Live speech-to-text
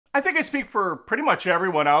I think I speak for pretty much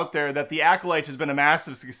everyone out there that The Acolyte has been a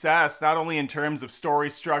massive success, not only in terms of story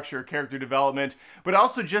structure, character development, but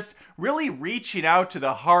also just really reaching out to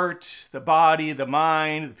the heart, the body, the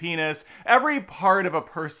mind, the penis, every part of a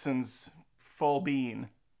person's full being.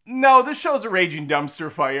 No, this show's a raging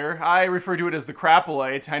dumpster fire. I refer to it as the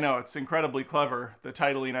Crapolite. I know, it's incredibly clever, the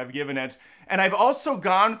titling I've given it. And I've also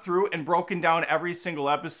gone through and broken down every single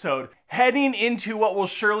episode, heading into what will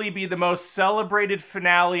surely be the most celebrated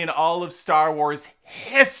finale in all of Star Wars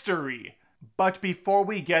history. But before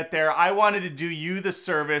we get there, I wanted to do you the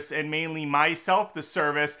service, and mainly myself the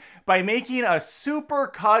service, by making a super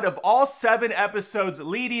cut of all 7 episodes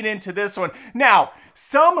leading into this one. Now,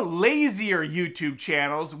 some lazier YouTube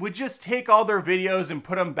channels would just take all their videos and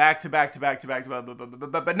put them back to back,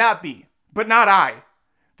 but not me. But not I.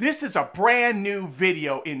 This is a brand new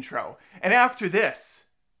video intro. And after this,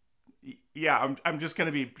 yeah, I'm just going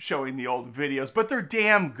to be showing the old videos, but they're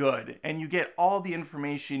damn good. And you get all the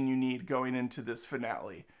information you need going into this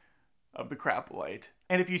finale of the Crapolite.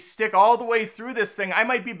 And if you stick all the way through this thing, I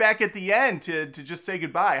might be back at the end to just say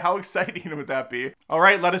goodbye. How exciting would that be? All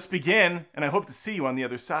right, let us begin, and I hope to see you on the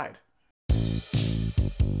other side.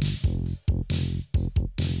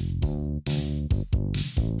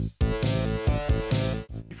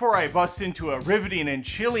 Before I bust into a riveting and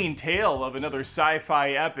chilling tale of another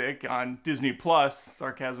sci-fi epic on Disney Plus,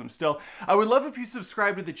 sarcasm still, I would love if you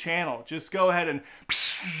subscribe to the channel. Just go ahead and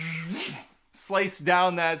slice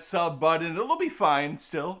down that sub button. It'll be fine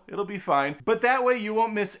still. It'll be fine. But that way you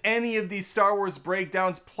won't miss any of these Star Wars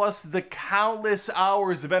breakdowns, plus the countless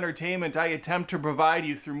hours of entertainment I attempt to provide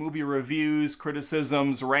you through movie reviews,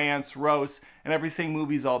 criticisms, rants, roasts, and everything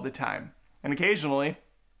movies all the time. And occasionally,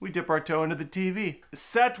 we dip our toe into the TV.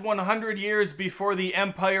 Set 100 years before the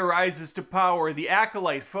Empire rises to power, the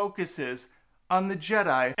Acolyte focuses on the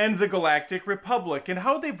Jedi and the Galactic Republic and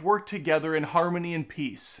how they've worked together in harmony and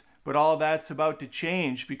peace. But all that's about to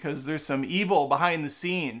change because there's some evil behind the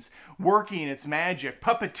scenes, working its magic,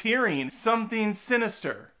 puppeteering something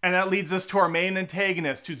sinister. And that leads us to our main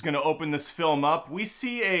antagonist who's going to open this film up. We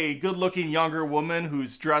see a good-looking younger woman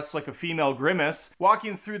who's dressed like a female Grimace,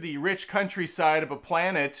 walking through the rich countryside of a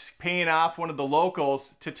planet, paying off one of the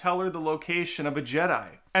locals to tell her the location of a Jedi.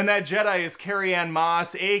 And that Jedi is Carrie-Anne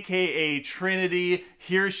Moss, aka Trinity.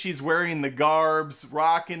 Here she's wearing the garbs,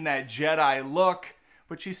 rocking that Jedi look,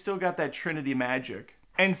 but she's still got that Trinity magic.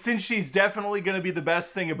 And since she's definitely going to be the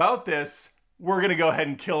best thing about this, we're going to go ahead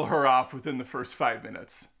and kill her off within the first 5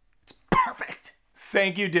 minutes. It's perfect!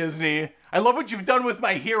 Thank you, Disney. I love what you've done with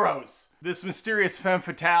my heroes. This mysterious femme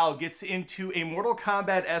fatale gets into a Mortal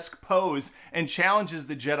Kombat-esque pose and challenges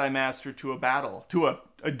the Jedi Master to a battle. To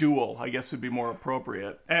a duel, I guess would be more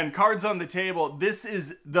appropriate. And cards on the table, this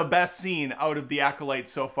is the best scene out of the Acolyte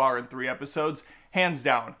so far in 3 episodes. Hands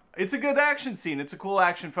down. It's a good action scene. It's a cool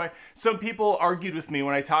action fight. Some people argued with me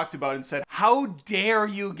when I talked about it and said, how dare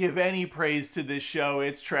you give any praise to this show?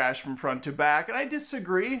 It's trash from front to back. And I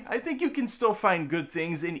disagree. I think you can still find good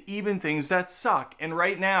things and even things that suck. And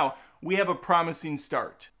right now, we have a promising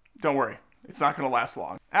start. Don't worry. It's not going to last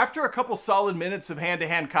long. After a couple solid minutes of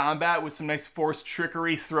hand-to-hand combat with some nice forced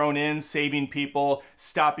trickery thrown in, saving people,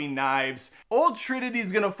 stopping knives, old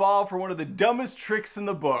Trinity's going to fall for one of the dumbest tricks in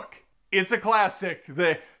the book. It's a classic,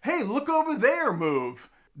 the, hey, look over there move.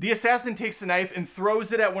 The assassin takes a knife and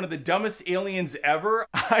throws it at one of the dumbest aliens ever.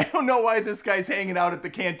 I don't know why this guy's hanging out at the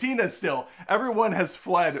cantina still. Everyone has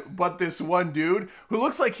fled but this one dude who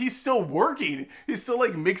looks like he's still working. He's still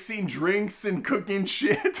like mixing drinks and cooking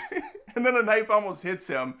shit. And then a knife almost hits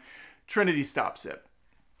him. Trinity stops it.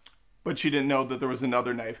 But she didn't know that there was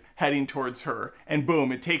another knife heading towards her. And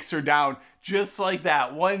boom, it takes her down just like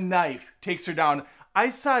that. One knife takes her down. I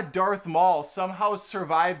saw Darth Maul somehow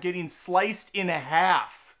survive getting sliced in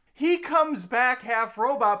half. He comes back half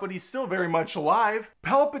robot, but he's still very much alive.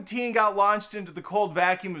 Palpatine got launched into the cold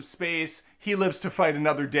vacuum of space. He lives to fight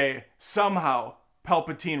another day. Somehow,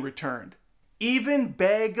 Palpatine returned. Even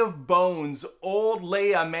Bag of Bones, old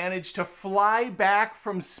Leia managed to fly back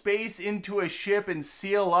from space into a ship and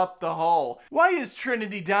seal up the hull. Why is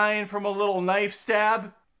Trinity dying from a little knife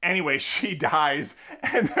stab? Anyway, she dies,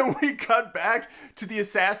 and then we cut back to the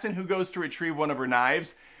assassin who goes to retrieve one of her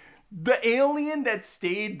knives. The alien that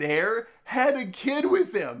stayed there had a kid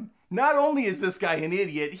with him. Not only is this guy an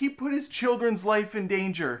idiot, he put his children's life in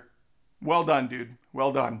danger. Well done, dude.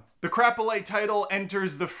 Well done. The Crapolite title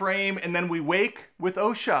enters the frame, and then we wake with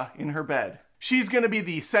Osha in her bed. She's gonna be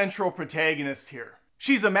the central protagonist here.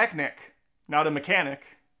 She's a mechanic, not a mechanic,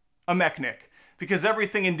 a mechanic. Because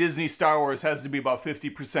everything in Disney Star Wars has to be about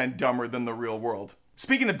 50% dumber than the real world.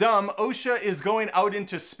 Speaking of dumb, Osha is going out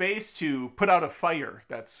into space to put out a fire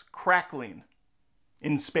that's crackling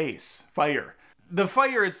in space. Fire. The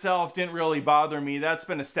fire itself didn't really bother me. That's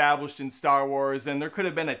been established in Star Wars, and there could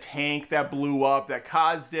have been a tank that blew up that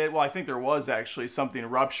caused it. Well, I think there was actually something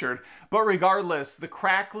ruptured. But regardless, the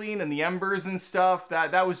crackling and the embers and stuff,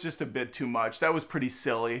 that was just a bit too much. That was pretty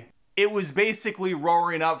silly. It was basically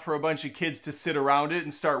roaring up for a bunch of kids to sit around it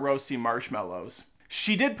and start roasting marshmallows.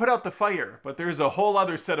 She did put out the fire, but there's a whole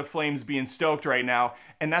other set of flames being stoked right now,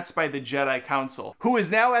 and that's by the Jedi Council, who is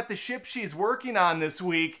now at the ship she's working on this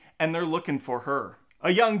week, and they're looking for her.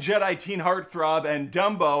 A young Jedi teen heartthrob and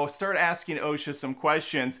Dumbo start asking Osha some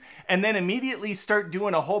questions, and then immediately start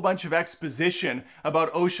doing a whole bunch of exposition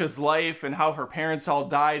about Osha's life and how her parents all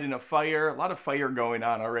died in a fire. A lot of fire going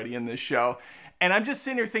on already in this show. And I'm just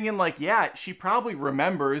sitting here thinking like, yeah, she probably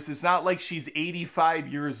remembers. It's not like she's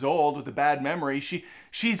 85 years old with a bad memory.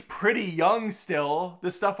 She's pretty young still.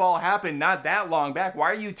 This stuff all happened not that long back. Why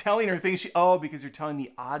are you telling her things? Oh, because you're telling the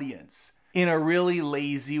audience in a really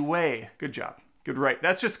lazy way. Good job. Good writing.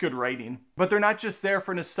 That's just good writing. But they're not just there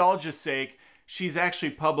for nostalgia's sake. She's actually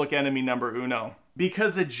public enemy number uno.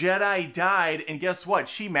 Because a Jedi died, and guess what?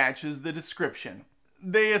 She matches the description.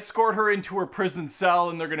 They escort her into her prison cell,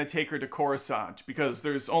 and they're going to take her to Coruscant, because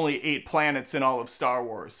there's only 8 planets in all of Star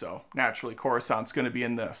Wars, so naturally Coruscant's going to be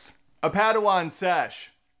in this. A Padawan sesh,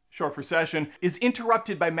 short for session, is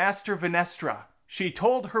interrupted by Master Venestra. She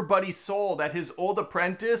told her buddy Sol that his old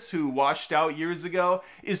apprentice, who washed out years ago,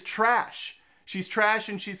 is trash. She's trash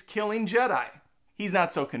and she's killing Jedi. He's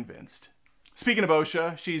not so convinced. Speaking of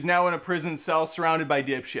Osha, she's now in a prison cell surrounded by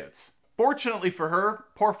dipshits. Fortunately for her,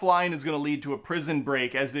 poor flying is going to lead to a prison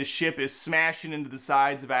break as this ship is smashing into the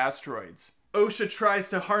sides of asteroids. Osha tries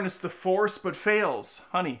to harness the Force but fails.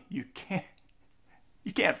 Honey, you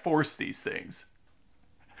can't force these things.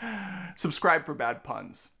 Subscribe for bad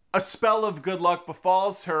puns. A spell of good luck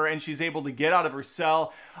befalls her and she's able to get out of her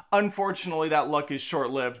cell. Unfortunately, that luck is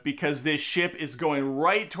short-lived because this ship is going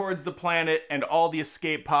right towards the planet and all the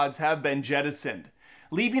escape pods have been jettisoned,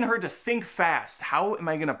 leaving her to think fast. How am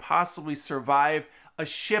I going to possibly survive a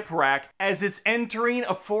shipwreck as it's entering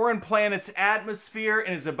a foreign planet's atmosphere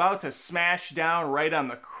and is about to smash down right on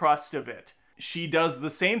the crust of it? She does the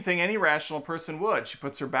same thing any rational person would. She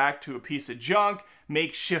puts her back to a piece of junk,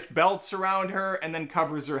 makeshift belts around her, and then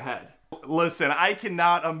covers her head. Listen, I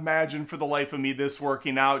cannot imagine for the life of me this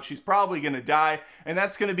working out. She's probably going to die, and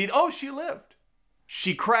that's going to be, oh, she lived.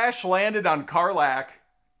 She crash landed on Karlak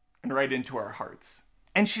and right into our hearts.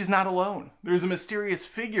 And she's not alone. There's a mysterious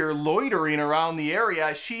figure loitering around the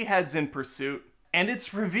area. She heads in pursuit. And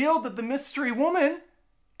it's revealed that the mystery woman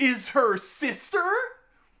is her sister?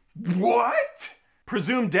 What?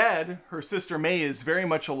 Presumed dead, her sister May is very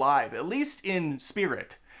much alive, at least in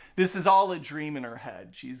spirit. This is all a dream in her head.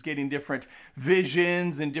 She's getting different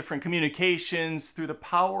visions and different communications through the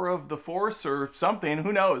power of the Force or something.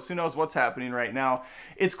 Who knows? Who knows what's happening right now?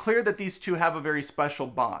 It's clear that these two have a very special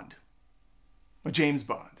bond. A James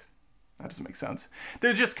Bond. That doesn't make sense.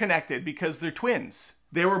 They're just connected because they're twins.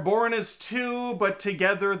 They were born as two, but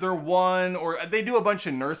together they're one, or they do a bunch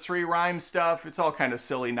of nursery rhyme stuff. It's all kind of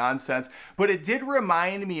silly nonsense. But it did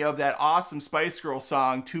remind me of that awesome Spice Girl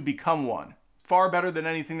song, To Become One. Far better than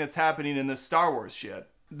anything that's happening in this Star Wars shit.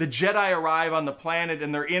 The Jedi arrive on the planet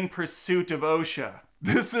and they're in pursuit of Osha.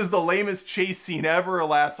 This is the lamest chase scene ever. It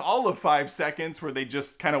lasts all of 5 seconds where they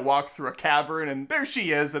just kind of walk through a cavern and there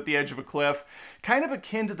she is at the edge of a cliff. Kind of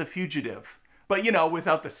akin to The Fugitive. But you know,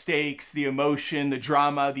 without the stakes, the emotion, the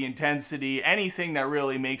drama, the intensity, anything that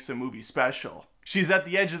really makes a movie special. She's at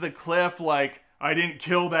the edge of the cliff like, I didn't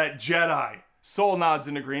kill that Jedi. Sol nods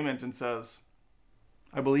in agreement and says,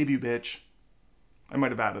 I believe you, bitch. I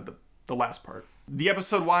might have added the last part. The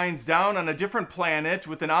episode winds down on a different planet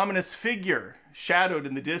with an ominous figure shadowed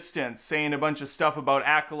in the distance saying a bunch of stuff about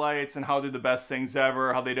acolytes and how they're the best things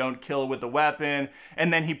ever, how they don't kill with a weapon,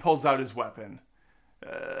 and then he pulls out his weapon.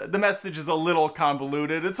 The message is a little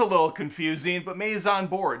convoluted, it's a little confusing, but May's on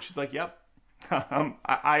board. She's like, yep,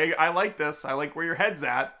 I like this, I like where your head's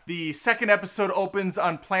at. The second episode opens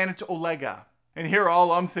on planet Olega. And here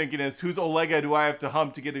all I'm thinking is, whose Olega do I have to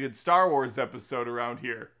hump to get a good Star Wars episode around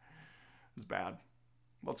here? It's bad.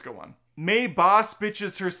 Let's go on. May boss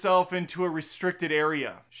bitches herself into a restricted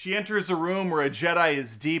area. She enters a room where a Jedi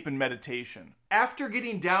is deep in meditation. After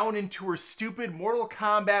getting down into her stupid Mortal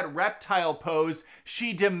Kombat reptile pose,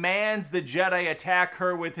 she demands the Jedi attack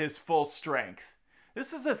her with his full strength.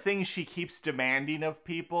 This is a thing she keeps demanding of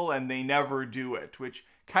people and they never do it, which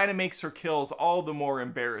kind of makes her kills all the more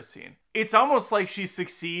embarrassing. It's almost like she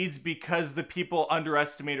succeeds because the people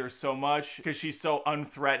underestimate her so much, because she's so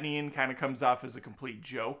unthreatening, kind of comes off as a complete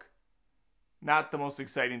joke. Not the most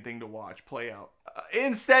exciting thing to watch play out.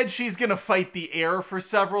 Instead, she's gonna fight the air for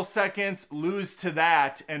several seconds, lose to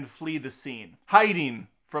that, and flee the scene, hiding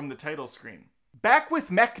from the title screen. Back with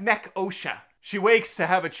Meknek Osha. She wakes to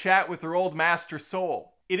have a chat with her old master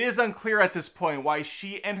Soul. It is unclear at this point why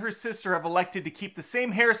she and her sister have elected to keep the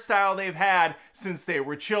same hairstyle they've had since they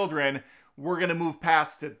were children. We're gonna move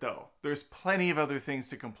past it though. There's plenty of other things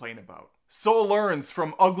to complain about. Soul learns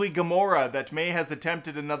from Ugly Gamora that May has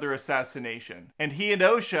attempted another assassination, and he and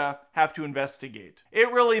Osha have to investigate.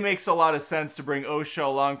 It really makes a lot of sense to bring Osha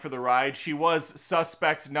along for the ride. She was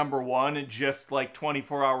suspect number 1 just like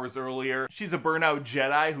 24 hours earlier. She's a burnout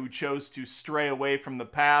Jedi who chose to stray away from the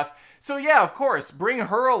path. So yeah, of course, bring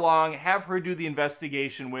her along, have her do the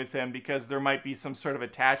investigation with him, because there might be some sort of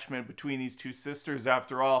attachment between these two sisters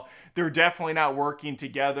after all. They're definitely not working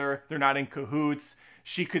together. They're not in cahoots.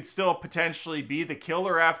 She could still potentially be the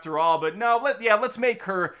killer after all, but no, let's make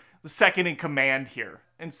her the second in command here.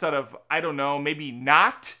 Instead of, I don't know, maybe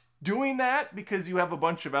not doing that because you have a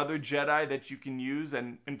bunch of other Jedi that you can use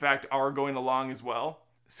and in fact are going along as well.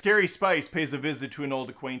 Scary Spice pays a visit to an old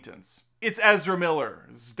acquaintance. It's Ezra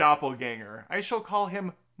Miller's doppelganger. I shall call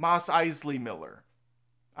him Mos Eisley Miller.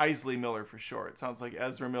 Eisley Miller for short. It sounds like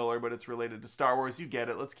Ezra Miller, but it's related to Star Wars. You get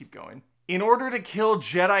it. Let's keep going. In order to kill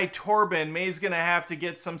Jedi Torben, May's gonna have to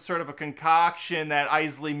get some sort of a concoction that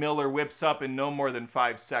Eisley Miller whips up in no more than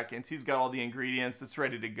 5 seconds. He's got all the ingredients. It's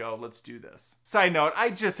ready to go. Let's do this. Side note,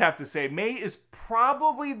 I just have to say, May is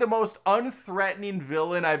probably the most unthreatening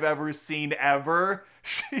villain I've ever seen ever.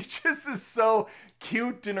 She just is so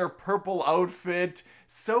cute in her purple outfit,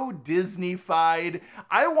 so Disney-fied.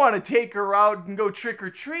 I want to take her out and go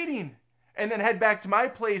trick-or-treating and then head back to my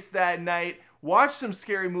place that night, watch some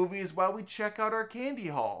scary movies while we check out our candy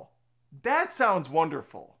haul. That sounds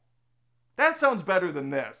wonderful. That sounds better than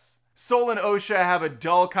this. Soul and Osha have a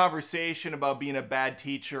dull conversation about being a bad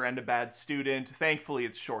teacher and a bad student. Thankfully,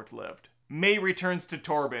 it's short-lived. May returns to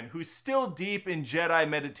Torben, who's still deep in Jedi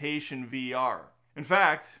meditation VR. In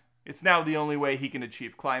fact, it's now the only way he can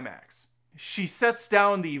achieve climax. She sets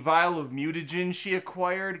down the vial of mutagen she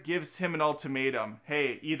acquired, gives him an ultimatum.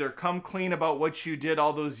 Hey, either come clean about what you did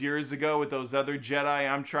all those years ago with those other Jedi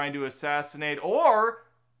I'm trying to assassinate, or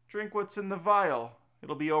drink what's in the vial.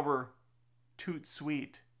 It'll be over toot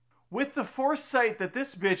sweet. With the foresight that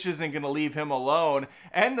this bitch isn't gonna leave him alone,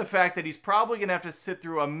 and the fact that he's probably gonna have to sit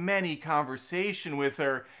through a many conversation with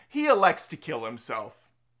her, he elects to kill himself.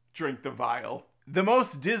 Drink the vial. The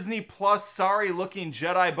most Disney Plus sorry looking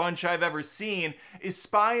Jedi bunch I've ever seen is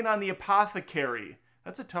spying on the apothecary.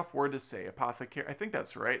 That's a tough word to say, apothecary. I think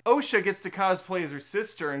that's right. Osha gets to cosplay as her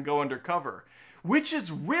sister and go undercover, which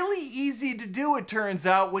is really easy to do, it turns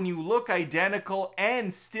out, when you look identical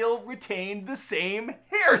and still retain the same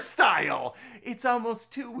hairstyle. It's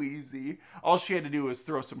almost too easy. All she had to do was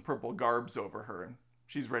throw some purple garbs over her and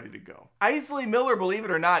she's ready to go. Eisley Miller, believe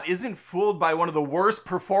it or not, isn't fooled by one of the worst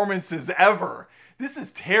performances ever. This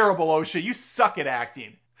is terrible, Osha. You suck at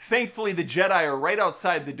acting. Thankfully, the Jedi are right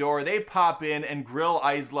outside the door. They pop in and grill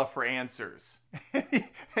Isla for answers.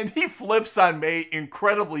 And he flips on May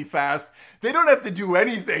incredibly fast. They don't have to do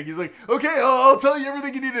anything. He's like, okay, I'll tell you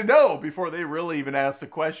everything you need to know before they really even ask a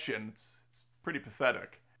question. It's pretty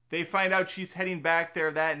pathetic. They find out she's heading back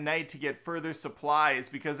there that night to get further supplies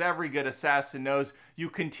because every good assassin knows you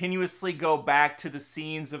continuously go back to the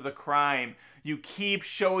scenes of the crime. You keep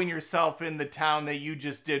showing yourself in the town that you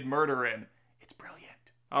just did murder in. It's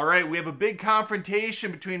brilliant. All right, we have a big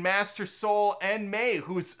confrontation between Master Soul and May,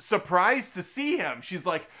 who's surprised to see him. She's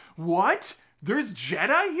like, what? There's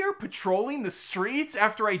Jedi here patrolling the streets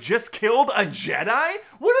after I just killed a Jedi?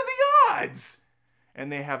 What are the odds? And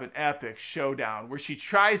they have an epic showdown where she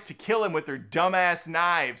tries to kill him with her dumbass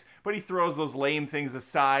knives, but he throws those lame things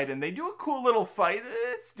aside and they do a cool little fight.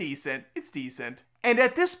 It's decent. It's decent. And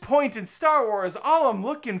at this point in Star Wars, all I'm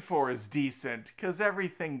looking for is decent, because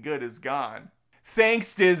everything good is gone.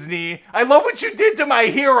 Thanks, Disney. I love what you did to my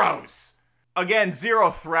heroes. Again,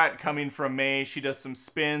 zero threat coming from May. She does some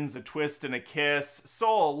spins, a twist, and a kiss.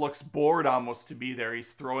 Soul looks bored almost to be there.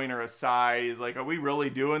 He's throwing her aside. He's like, are we really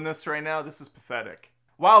doing this right now? This is pathetic.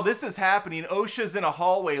 While this is happening, Osha's in a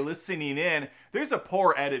hallway listening in. There's a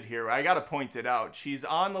poor edit here. I gotta point it out. She's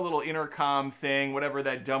on the little intercom thing, whatever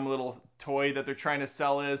that dumb little toy that they're trying to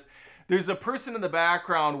sell is. There's a person in the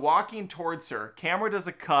background walking towards her. Camera does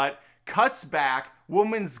a cut, cuts back.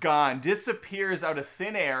 woman's gone, disappears out of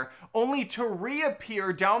thin air, only to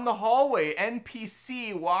reappear down the hallway,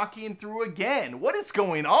 NPC walking through again. What is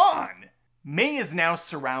going on? May is now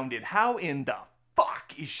surrounded. How in the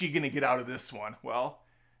fuck is she gonna get out of this one? Well,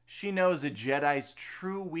 she knows a Jedi's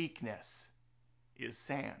true weakness is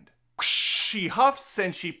sand. She huffs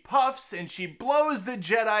and she puffs and she blows the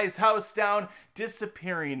Jedi's house down,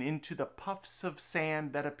 disappearing into the puffs of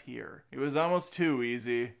sand that appear. It was almost too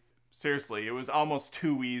easy. Seriously, it was almost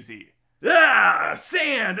too easy. Ah,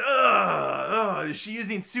 sand! Is she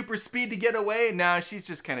using super speed to get away? No, she's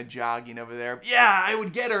just kind of jogging over there. Yeah, I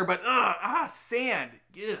would get her, but sand.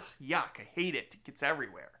 Ugh, yuck, I hate it. It gets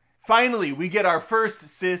everywhere. Finally, we get our first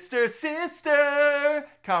sister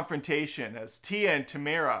confrontation as Tia and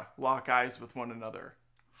Tamara lock eyes with one another.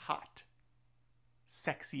 Hot.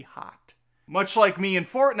 Sexy hot. Much like me in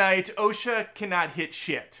Fortnite, Osha cannot hit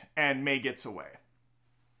shit, and May gets away.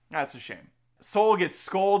 That's a shame. Sol gets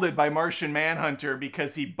scolded by Martian Manhunter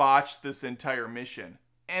because he botched this entire mission.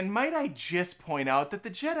 And might I just point out that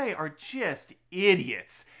the Jedi are just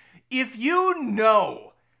idiots. If you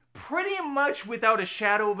know, pretty much without a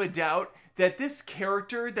shadow of a doubt, that this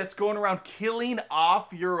character that's going around killing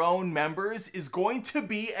off your own members is going to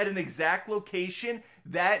be at an exact location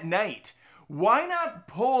that night, why not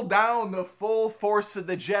pull down the full force of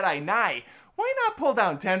the Jedi Knight? Why not pull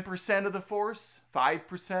down 10% of the Force?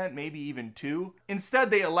 5%? Maybe even 2%?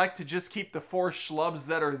 Instead, they elect to just keep the 4 schlubs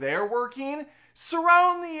that are there working.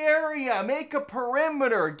 Surround the area, make a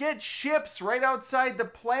perimeter, get ships right outside the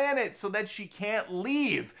planet so that she can't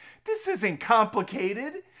leave. This isn't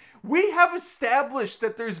complicated. We have established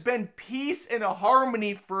that there's been peace and a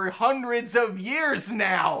harmony for hundreds of years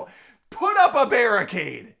now. Put up a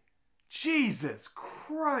barricade. Jesus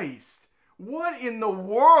Christ. What in the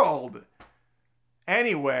world?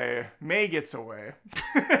 Anyway, May gets away.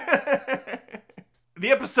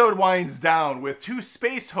 The episode winds down with 2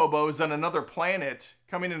 space hobos on another planet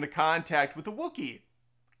coming into contact with a Wookiee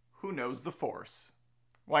who knows the Force.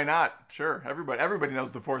 Why not? Sure, everybody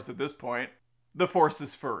knows the Force at this point. The Force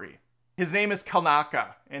is furry. His name is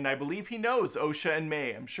Kalnaka, and I believe he knows Osha and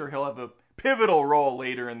May. I'm sure he'll have a pivotal role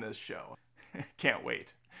later in this show. Can't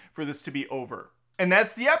wait for this to be over. And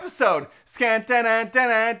that's the episode. I'm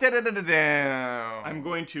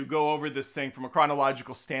going to go over this thing from a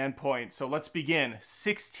chronological standpoint. So let's begin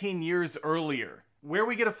 16 years earlier, where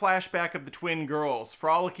we get a flashback of the twin girls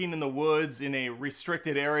frolicking in the woods in a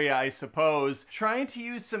restricted area, I suppose, trying to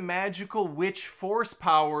use some magical witch force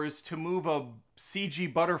powers to move a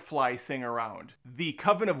CG butterfly thing around. The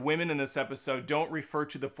Coven of Women in this episode don't refer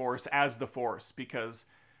to the Force as the Force because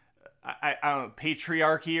I don't know,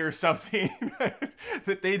 patriarchy or something.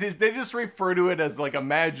 they just refer to it as like a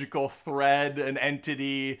magical thread, an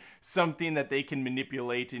entity, something that they can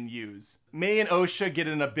manipulate and use. May and Osha get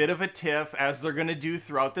in a bit of a tiff, as they're going to do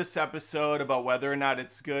throughout this episode, about whether or not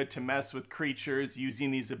it's good to mess with creatures using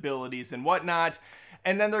these abilities and whatnot.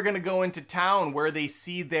 And then they're going to go into town where they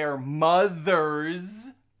see their mothers,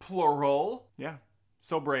 plural. Yeah,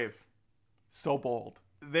 so brave, so bold.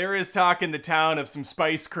 There is talk in the town of some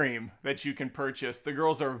spice cream that you can purchase. The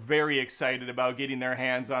girls are very excited about getting their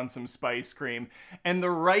hands on some spice cream. And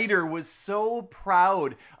the writer was so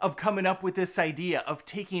proud of coming up with this idea of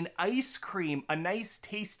taking ice cream, a nice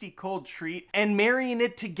tasty cold treat, and marrying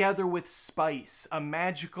it together with spice, a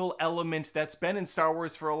magical element that's been in Star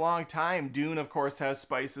Wars for a long time. Dune, of course, has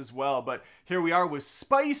spice as well, but here we are with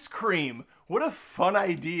spice cream. What a fun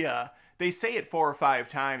idea. They say it 4 or 5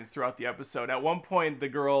 times throughout the episode. At one point, the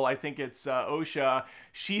girl, I think it's Osha,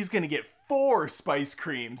 she's going to get 4 spice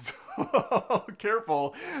creams.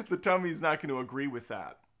 Careful, the tummy's not going to agree with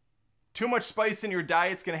that. Too much spice in your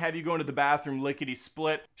diet's going to have you going to the bathroom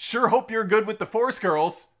lickety-split. Sure hope you're good with the Force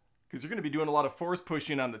girls, because you're going to be doing a lot of force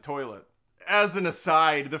pushing on the toilet. As an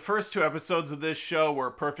aside, the first 2 episodes of this show were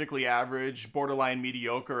perfectly average, borderline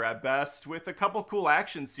mediocre at best, with a couple cool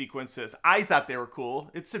action sequences. I thought they were cool.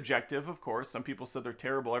 It's subjective, of course. Some people said they're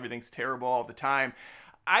terrible. Everything's terrible all the time.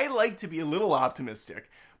 I like to be a little optimistic.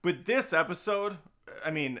 But this episode, I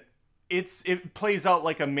mean, it plays out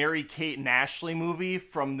like a Mary-Kate and Ashley movie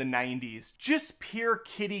from the 90s. Just pure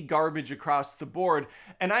kiddie garbage across the board.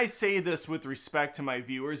 And I say this with respect to my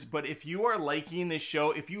viewers, but if you are liking this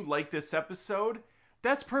show, if you like this episode,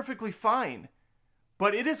 that's perfectly fine.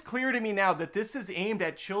 But it is clear to me now that this is aimed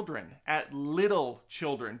at children, at little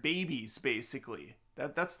children, babies, basically.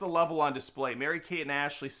 That's the level on display, Mary-Kate and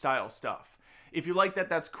Ashley style stuff. If you like that,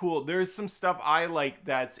 that's cool. There's some stuff I like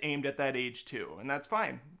that's aimed at that age too, and that's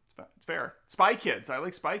fine. It's fair. Spy Kids. I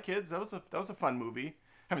like Spy Kids. That was a fun movie.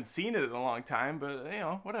 Haven't seen it in a long time, but you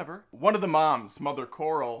know, whatever. One of the moms, Mother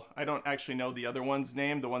Coral, I don't actually know the other one's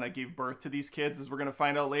name, the one that gave birth to these kids, as we're gonna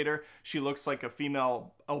find out later. She looks like a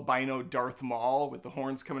female albino Darth Maul with the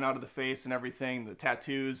horns coming out of the face and everything, the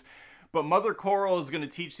tattoos. But Mother Coral is gonna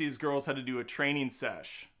teach these girls how to do a training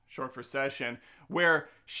sesh, short for session, where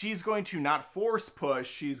she's going to not force push,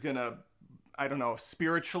 she's gonna, I don't know,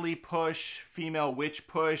 spiritually push, female witch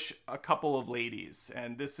push a couple of ladies.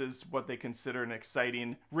 And this is what they consider an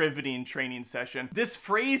exciting, riveting training session. This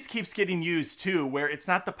phrase keeps getting used too, where it's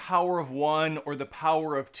not the power of one or the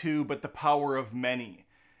power of two, but the power of many.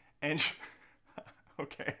 And,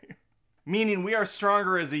 okay. Meaning we are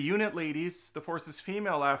stronger as a unit, ladies. The Force is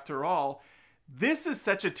female after all. This is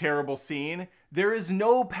such a terrible scene. There is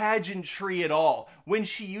no pageantry at all. When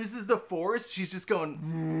she uses the Force, she's just going...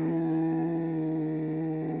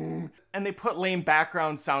 And they put lame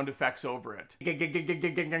background sound effects over it.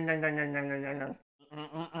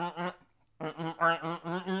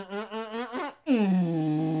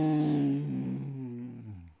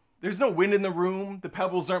 There's no wind in the room, the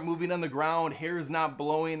pebbles aren't moving on the ground, hair is not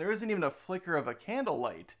blowing, there isn't even a flicker of a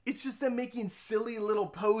candlelight. It's just them making silly little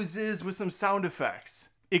poses with some sound effects.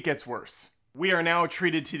 It gets worse. We are now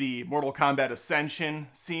treated to the Mortal Kombat Ascension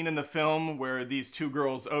scene in the film where these two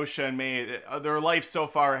girls, Osha and Mei, their life so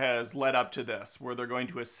far has led up to this, where they're going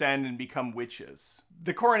to ascend and become witches.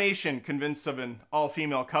 The coronation consists of an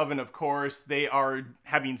all-female coven, of course. They are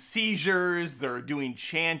having seizures, they're doing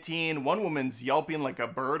chanting, one woman's yelping like a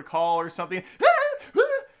bird call or something.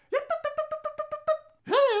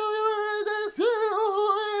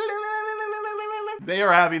 They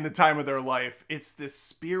are having the time of their life. It's this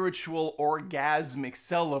spiritual, orgasmic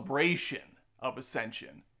celebration of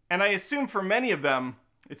ascension. And I assume for many of them,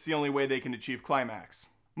 it's the only way they can achieve climax.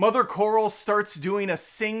 Mother Coral starts doing a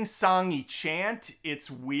sing-songy chant.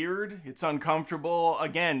 It's weird, it's uncomfortable.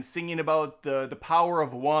 Again, singing about the power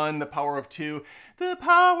of one, the power of two. The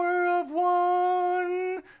power of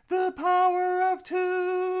one, the power of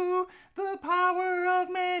two, the power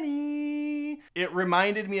of many. It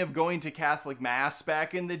reminded me of going to Catholic Mass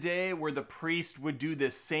back in the day where the priest would do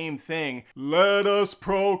this same thing. Let us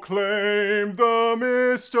proclaim the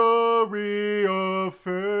mystery of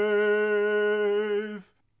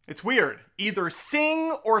faith. It's weird. Either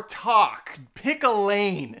sing or talk. Pick a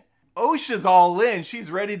lane. Osha's all in.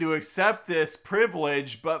 She's ready to accept this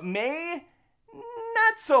privilege, but Mei,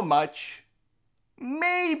 not so much.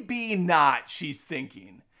 Maybe not, she's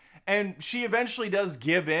thinking. And she eventually does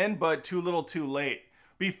give in, but too little too late.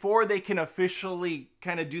 Before they can officially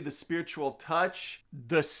kind of do the spiritual touch,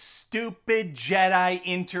 the stupid Jedi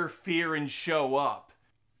interfere and show up.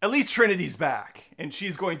 At least Trinity's back, and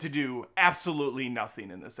she's going to do absolutely nothing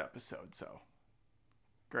in this episode, so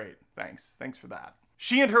great, thanks for that.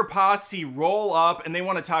 She and her posse roll up, and they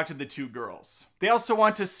want to talk to the two girls. They also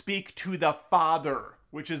want to speak to the father,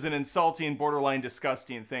 which is an insulting, borderline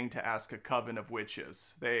disgusting thing to ask a coven of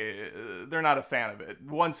witches. They're not a fan of it.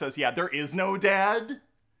 One says, yeah, there is no dad.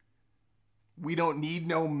 We don't need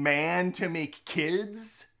no man to make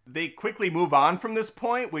kids. They quickly move on from this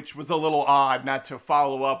point, which was a little odd not to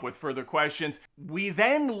follow up with further questions. We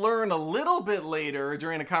then learn a little bit later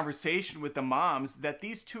during a conversation with the moms that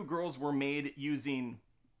these two girls were made using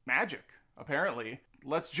magic, apparently.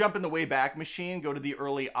 Let's jump in the Wayback Machine, go to the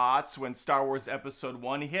early aughts when Star Wars Episode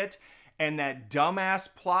 1 hit, and that dumbass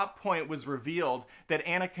plot point was revealed that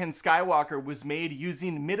Anakin Skywalker was made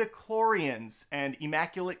using midichlorians and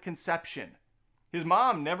Immaculate Conception. His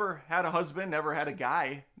mom never had a husband, never had a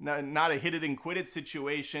guy, not a hit it and quit it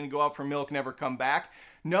situation, go out for milk, never come back.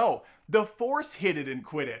 No, the Force hit it and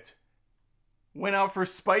quit it. Went out for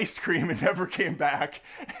spice cream and never came back.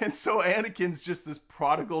 And so Anakin's just this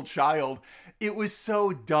prodigal child. It was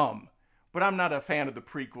so dumb. But I'm not a fan of the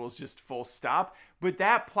prequels, just full stop. But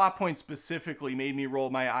that plot point specifically made me roll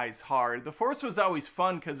my eyes hard. The Force was always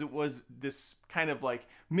fun because it was this kind of like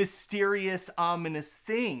mysterious, ominous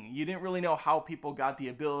thing. You didn't really know how people got the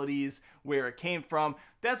abilities, where it came from.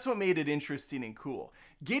 That's what made it interesting and cool.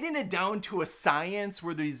 Getting it down to a science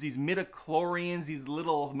where there's these midichlorians, these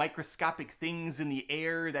little microscopic things in the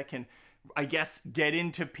air that can, I guess, get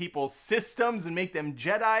into people's systems and make them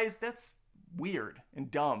Jedis, that's weird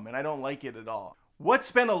and dumb, and I don't like it at all.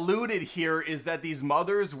 What's been alluded here is that these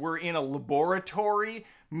mothers were in a laboratory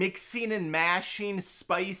mixing and mashing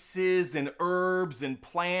spices and herbs and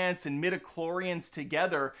plants and midichlorians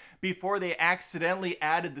together before they accidentally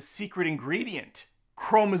added the secret ingredient,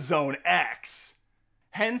 chromosome X.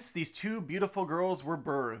 Hence, these two beautiful girls were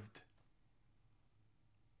birthed.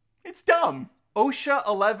 It's dumb. OSHA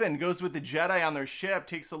 11 goes with the Jedi on their ship,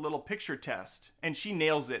 takes a little picture test, and she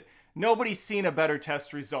nails it. Nobody's seen a better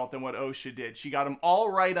test result than what OSHA did. She got them all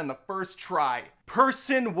right on the first try.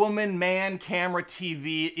 Person, woman, man, camera,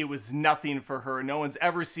 TV, it was nothing for her. No one's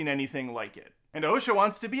ever seen anything like it. And OSHA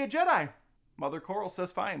wants to be a Jedi. Mother Coral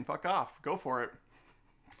says, fine, fuck off. Go for it.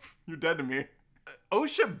 You're dead to me.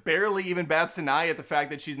 OSHA barely even bats an eye at the fact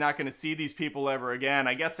that she's not going to see these people ever again.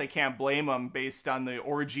 I guess I can't blame them based on the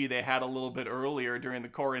orgy they had a little bit earlier during the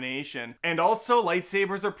coronation. And also,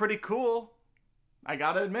 lightsabers are pretty cool. I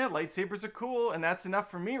gotta admit, lightsabers are cool, and that's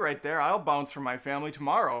enough for me right there. I'll bounce from my family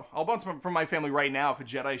tomorrow. I'll bounce from my family right now if a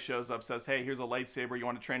Jedi shows up, says, hey, here's a lightsaber, you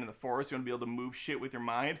want to train in the Force? You want to be able to move shit with your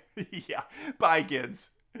mind? Yeah, bye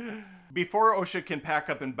kids. Before OSHA can pack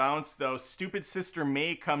up and bounce, though, stupid Sister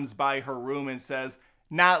May comes by her room and says,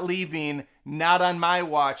 not leaving, not on my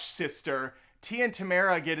watch, sister. Tia and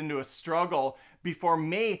Tamara get into a struggle before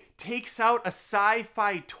May takes out a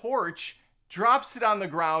sci-fi torch, drops it on the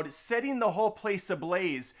ground, setting the whole place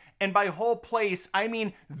ablaze. And by whole place, I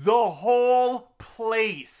mean the whole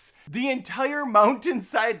place. The entire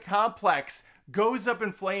mountainside complex goes up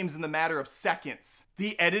in flames in the matter of seconds.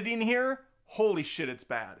 The editing here, holy shit, it's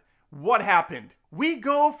bad. What happened? We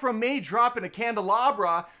go from May dropping a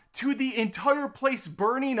candelabra to the entire place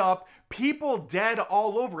burning up, people dead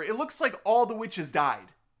all over. It looks like all the witches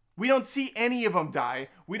died. We don't see any of them die.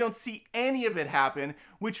 We don't see any of it happen,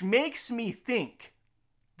 which makes me think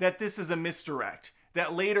that this is a misdirect.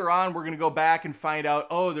 That later on we're going to go back and find out,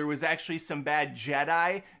 oh, there was actually some bad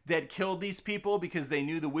Jedi that killed these people because they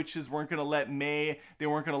knew the witches weren't going to let May, they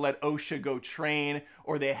weren't going to let OSHA go train,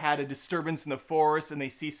 or they had a disturbance in the Force and they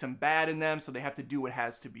see some bad in them, so they have to do what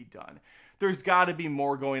has to be done. There's got to be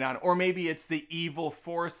more going on. Or maybe it's the evil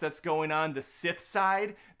Force that's going on, the Sith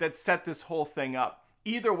side, that set this whole thing up.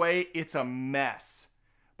 Either way, it's a mess.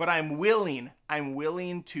 But I'm willing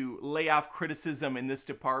to lay off criticism in this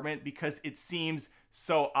department because it seems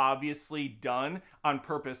so obviously done on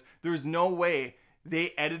purpose. There's no way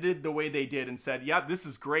they edited the way they did and said, yep, this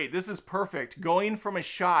is great, this is perfect. Going from a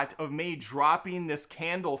shot of May dropping this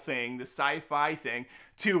candle thing, the sci-fi thing,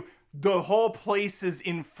 to the whole place is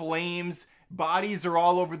in flames, bodies are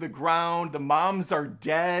all over the ground, the moms are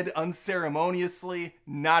dead unceremoniously,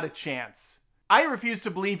 not a chance. I refuse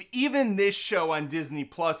to believe even this show on Disney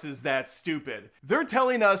Plus is that stupid. They're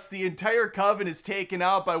telling us the entire coven is taken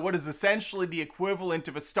out by what is essentially the equivalent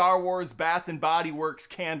of a Star Wars Bath and Body Works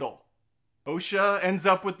candle. OSHA ends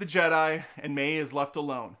up with the Jedi, and May is left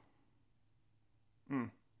alone.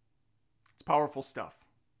 It's powerful stuff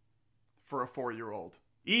for a 4-year-old.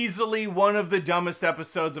 Easily one of the dumbest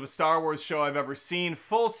episodes of a Star Wars show I've ever seen.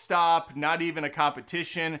 Full stop, not even a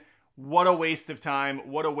competition. What a waste of time,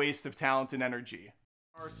 what a waste of talent and energy.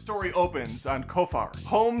 Our story opens on Kofar,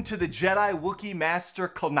 home to the Jedi Wookiee Master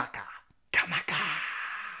Kalnaka.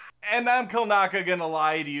 And I'm Kalnaka gonna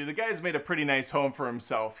lie to you, the guy's made a pretty nice home for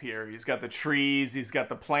himself here. He's got the trees, he's got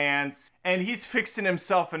the plants, and he's fixing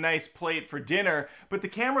himself a nice plate for dinner, but the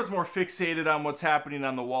camera's more fixated on what's happening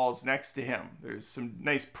on the walls next to him. There's some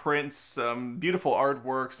nice prints, some beautiful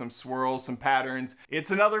artwork, some swirls, some patterns.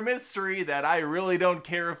 It's another mystery that I really don't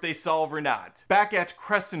care if they solve or not. Back at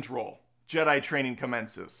Crescent Roll, Jedi training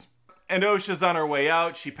commences. And OSHA's on her way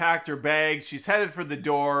out, she packed her bags, she's headed for the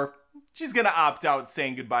door. She's gonna opt out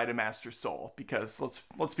saying goodbye to Master Soul because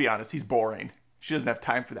let's be honest, he's boring. She doesn't have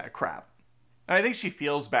time for that crap. And I think she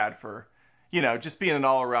feels bad for, you know, just being an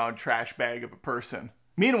all-around trash bag of a person.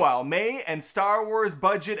 Meanwhile, May and Star Wars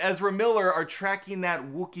budget Ezra Miller are tracking that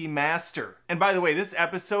Wookiee Master. And by the way, this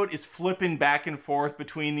episode is flipping back and forth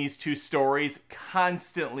between these two stories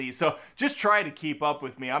constantly. So just try to keep up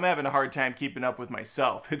with me. I'm having a hard time keeping up with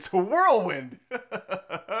myself. It's a whirlwind.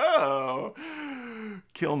 Oh,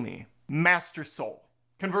 kill me. Master Soul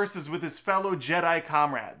converses with his fellow Jedi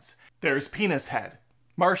comrades. There's Penis Head,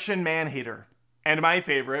 Martian Manhater, and my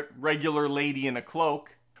favorite, Regular Lady in a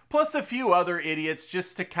Cloak, plus a few other idiots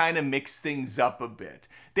just to kind of mix things up a bit.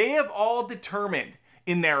 They have all determined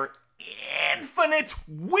in their infinite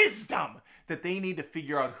wisdom that they need to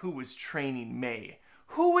figure out who was training May.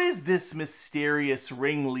 Who is this mysterious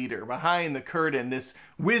ringleader behind the curtain, this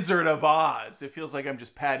Wizard of Oz? It feels like I'm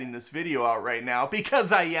just padding this video out right now,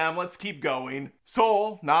 because I am. Let's keep going.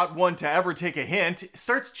 Soul, not one to ever take a hint,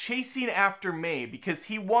 starts chasing after May because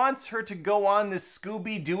he wants her to go on this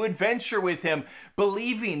Scooby-Doo adventure with him,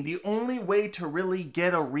 believing the only way to really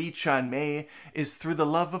get a reach on May is through the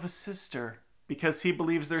love of a sister, because he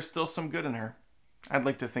believes there's still some good in her. I'd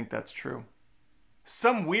like to think that's true.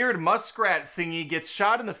 Some weird muskrat thingy gets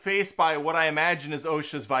shot in the face by what I imagine is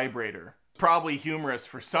OSHA's vibrator. Probably humorous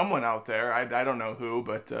for someone out there. I don't know who,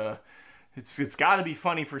 but It's got to be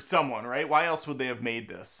funny for someone, right? Why else would they have made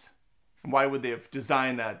this? And why would they have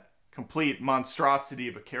designed that complete monstrosity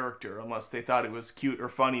of a character unless they thought it was cute or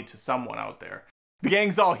funny to someone out there? The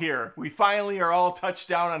gang's all here. We finally are all touched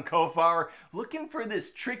down on Kofar, looking for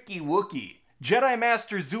this tricky Wookiee. Jedi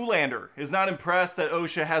Master Zoolander is not impressed that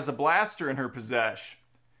Osha has a blaster in her possession.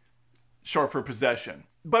 Short for possession.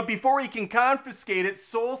 But before he can confiscate it,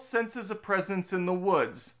 Sol senses a presence in the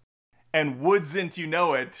woods. And woodsn't you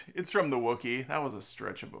know it? It's from the Wookiee. That was a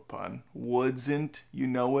stretch of a pun. Woodsn't you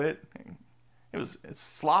know it? It's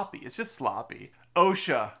sloppy. It's just sloppy.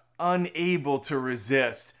 Osha, unable to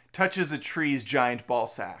resist, touches a tree's giant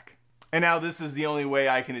ballsack. And now this is the only way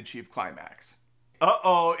I can achieve climax.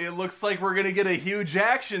 Uh-oh, it looks like we're gonna get a huge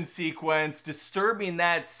action sequence. Disturbing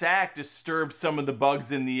that sack disturbed some of the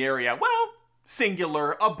bugs in the area. Well,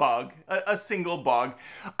 singular, a bug, a single bug,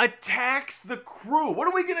 attacks the crew. What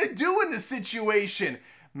are we gonna do in this situation?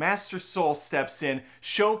 Master Sol steps in,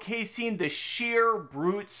 showcasing the sheer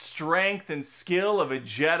brute strength and skill of a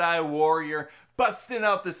Jedi warrior, busting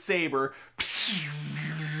out the saber,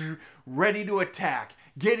 ready to attack,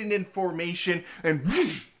 getting in formation, and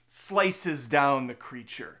slices down the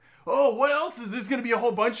creature. Oh, what else is there's gonna be a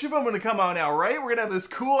whole bunch of them gonna come out now, right? We're gonna have this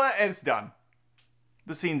cool, and it's done.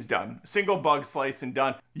 The scene's done. Single bug slice and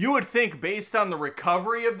done. You would think, based on the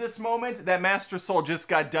recovery of this moment, that Master Sol just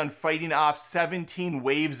got done fighting off 17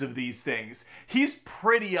 waves of these things. He's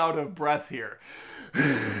pretty out of breath here.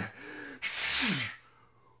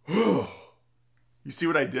 You see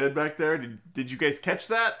what I did back there? Did you guys catch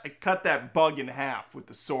that? I cut that bug in half with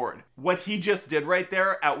the sword. What he just did right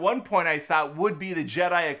there, at one point I thought would be the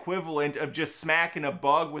Jedi equivalent of just smacking a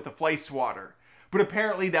bug with a fly swatter. But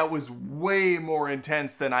apparently that was way more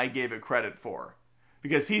intense than I gave it credit for.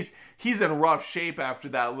 Because he's in rough shape after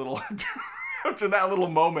that little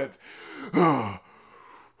moment.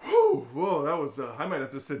 Whoa, that was, I might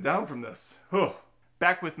have to sit down from this.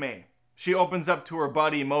 Back with May. She opens up to her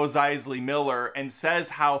buddy Mos Eisley Miller and says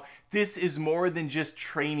how this is more than just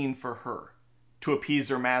training for her to appease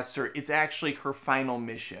her master. It's actually her final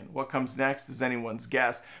mission. What comes next is anyone's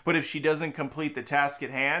guess. But if she doesn't complete the task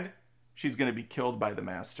at hand, she's going to be killed by the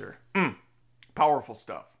master. Powerful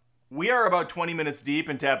stuff. We are about 20 minutes deep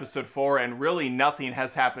into episode 4 and really nothing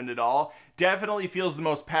has happened at all. Definitely feels the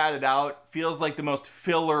most padded out. Feels like the most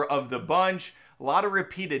filler of the bunch. A lot of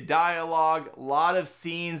repeated dialogue. A lot of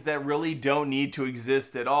scenes that really don't need to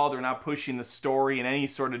exist at all. They're not pushing the story in any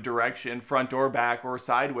sort of direction, front or back or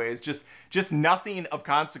sideways. Just nothing of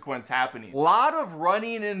consequence happening. A lot of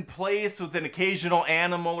running in place with an occasional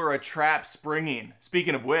animal or a trap springing.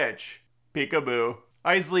 Speaking of which, peekaboo.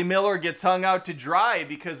 Eisley Miller gets hung out to dry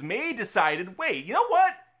because May decided, wait, you know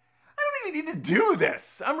what? I don't even need to do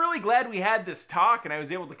this. I'm really glad we had this talk and I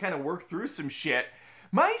was able to kind of work through some shit.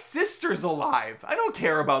 My sister's alive. I don't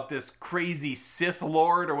care about this crazy Sith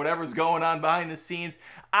Lord or whatever's going on behind the scenes.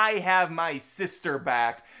 I have my sister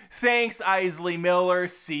back. Thanks, Eisley Miller.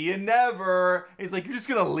 See you never. And he's like, you're just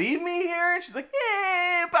gonna leave me here? And she's like,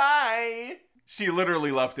 eh, bye. She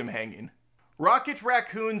literally left him hanging. Rocket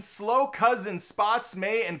Raccoon's slow cousin spots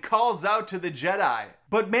May and calls out to the Jedi.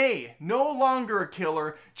 But May, no longer a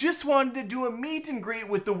killer, just wanted to do a meet and greet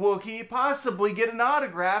with the Wookiee, possibly get an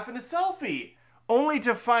autograph and a selfie. Only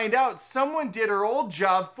to find out someone did her old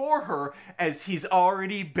job for her as he's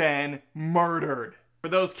already been murdered. For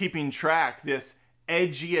those keeping track, this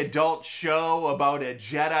edgy adult show about a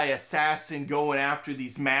Jedi assassin going after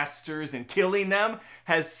these masters and killing them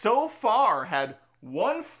has so far had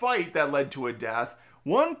one fight that led to a death,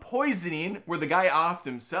 one poisoning where the guy offed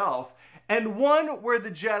himself, and one where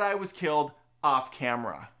the Jedi was killed off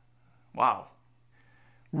camera. Wow.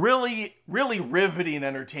 Really, really riveting,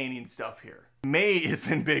 entertaining stuff here. May is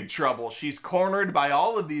in big trouble. She's cornered by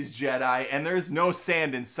all of these Jedi, and there's no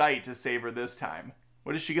sand in sight to save her this time.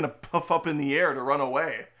 What is she gonna puff up in the air to run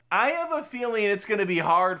away? I have a feeling it's gonna be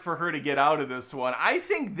hard for her to get out of this one. I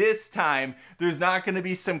think this time there's not gonna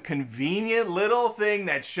be some convenient little thing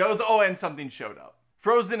that shows, oh, and something showed up.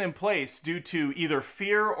 Frozen in place due to either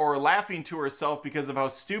fear or laughing to herself because of how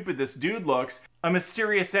stupid this dude looks, a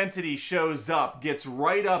mysterious entity shows up, gets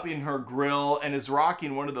right up in her grill, and is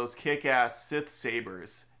rocking one of those kick-ass Sith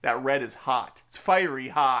sabers. That red is hot. It's fiery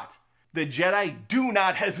hot. The Jedi do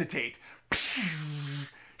not hesitate.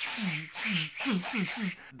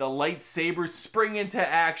 The lightsabers spring into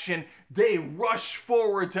action. They rush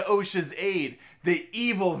forward to Osha's aid. The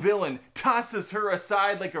evil villain tosses her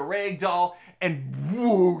aside like a rag doll and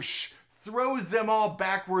whoosh throws them all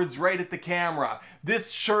backwards right at the camera.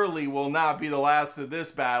 This surely will not be the last of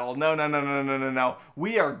this battle. No, no, no, no, no, no, no.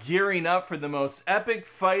 We are gearing up for the most epic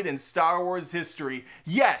fight in Star Wars history.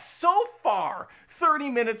 Yes, so far, 30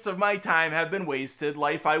 minutes of my time have been wasted.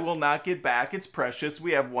 Life I will not get back. It's precious.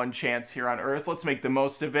 We have one chance here on Earth. Let's make the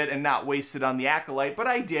most of it and not waste it on the Acolyte. But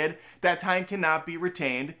I did. That time cannot be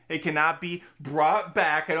retained. It cannot be brought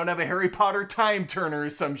back. I don't have a Harry Potter time turner or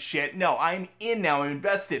some shit. No, I'm in now. I'm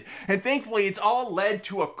invested. And thankfully, it's all led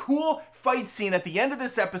to a cool fight scene at the end of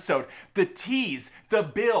this episode. The tease, the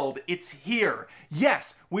build, it's here.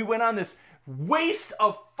 Yes, we went on this waste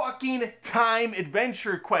of fucking time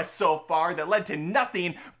adventure quest so far that led to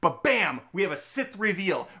nothing, but bam, we have a Sith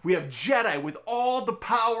reveal. We have Jedi with all the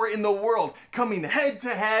power in the world coming head to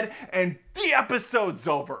head, and the episode's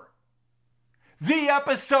over. The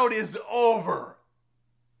episode is over.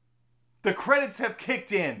 The credits have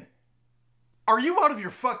kicked in. Are you out of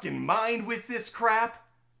your fucking mind with this crap?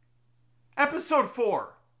 Episode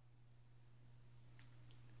 4.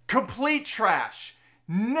 Complete trash.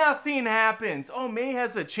 Nothing happens. Oh, May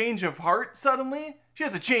has a change of heart suddenly. She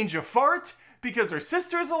has a change of fart because her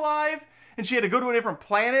sister's alive and she had to go to a different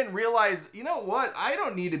planet and realize, you know what? I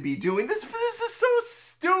don't need to be doing this. This is so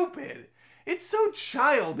stupid. It's so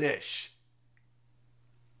childish.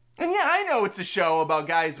 And yeah, I know it's a show about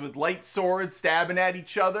guys with light swords stabbing at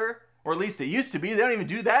each other. Or at least it used to be. They don't even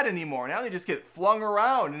do that anymore. Now they just get flung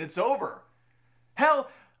around and it's over. Hell,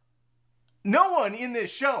 no one in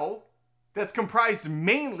this show that's comprised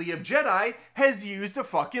mainly of Jedi has used a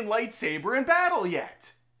fucking lightsaber in battle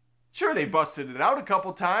yet. Sure, they busted it out a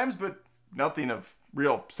couple times, but nothing of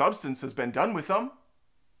real substance has been done with them.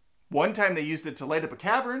 One time they used it to light up a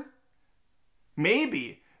cavern.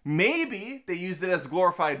 Maybe they used it as a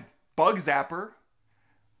glorified bug zapper.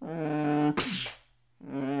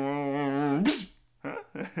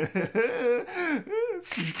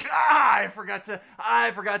 I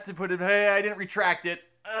forgot to put it. Hey, I didn't retract it.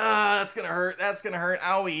 That's gonna hurt. That's gonna hurt.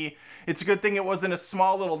 Owie. It's a good thing it wasn't a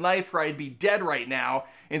small little knife or I'd be dead right now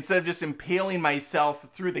instead of just impaling myself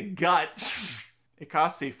through the gut. It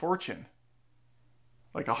costs a fortune.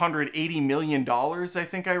 Like $180 million, I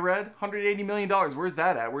think I read. $180 million. Where's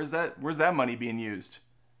that at? Where's that money being used?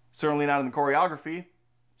 Certainly not in the choreography.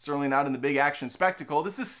 Certainly not in the big action spectacle.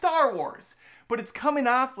 This is Star Wars. But it's coming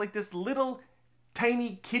off like this little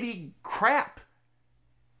tiny kitty crap.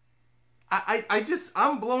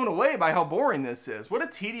 I'm blown away by how boring this is. What a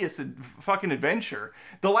tedious fucking adventure.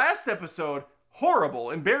 The last episode,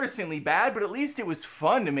 horrible, embarrassingly bad, but at least it was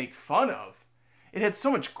fun to make fun of. It had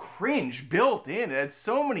so much cringe built in. It had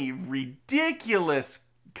so many ridiculous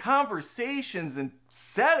conversations and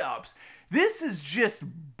setups. This is just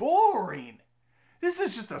boring. This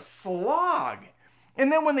is just a slog.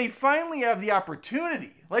 And then when they finally have the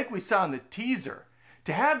opportunity, like we saw in the teaser,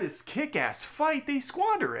 to have this kick-ass fight, they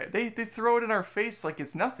squander it. They throw it in our face like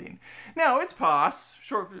it's nothing. Now, it's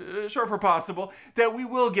short for possible, that we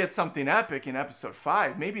will get something epic in episode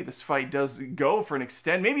 5. Maybe this fight does go for an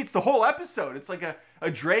extent. Maybe it's the whole episode. It's like a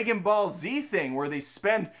Dragon Ball Z thing where they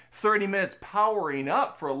spend 30 minutes powering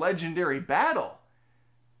up for a legendary battle.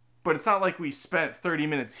 But it's not like we spent 30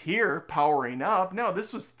 minutes here powering up. No,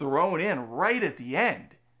 this was thrown in right at the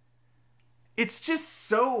end. It's just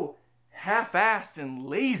so half-assed and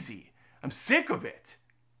lazy. I'm sick of it.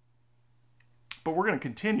 But we're going to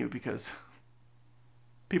continue because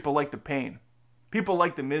people like the pain. People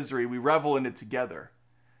like the misery. We revel in it together.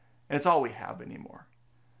 And it's all we have anymore.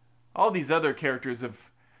 All these other characters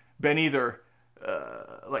have been either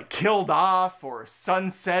like killed off or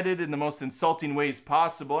sunsetted in the most insulting ways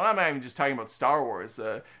possible. And I'm not even just talking about Star Wars.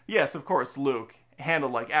 Yes, of course, Luke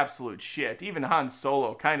handled like absolute shit. Even Han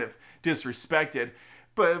Solo kind of disrespected.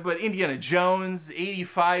 But Indiana Jones,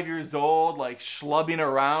 85 years old, like schlubbing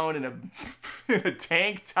around in a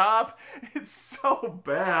tank top. It's so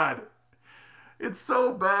bad. It's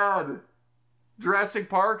so bad. Jurassic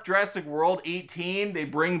Park, Jurassic World 18, they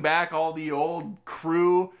bring back all the old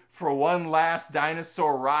crew for one last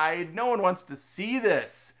dinosaur ride. No one wants to see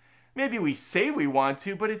this. Maybe we say we want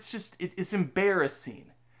to, but it's embarrassing.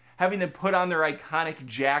 Having them put on their iconic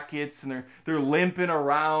jackets and they're limping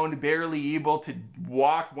around, barely able to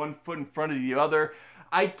walk one foot in front of the other.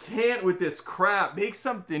 I can't with this crap. Make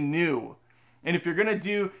something new. And if you're gonna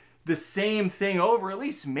do the same thing over, at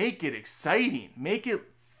least make it exciting. Make it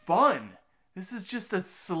fun. This is just a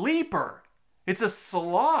sleeper. It's a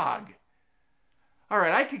slog. All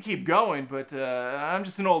right, I could keep going, but I'm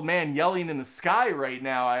just an old man yelling in the sky right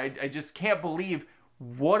now. I just can't believe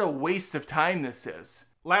what a waste of time this is.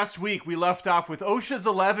 Last week, we left off with Osha's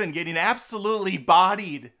 11 getting absolutely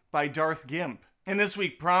bodied by Darth Gimp. And this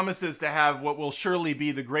week promises to have what will surely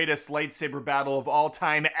be the greatest lightsaber battle of all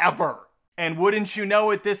time ever. And wouldn't you know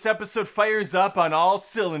it, this episode fires up on all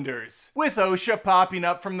cylinders, with Osha popping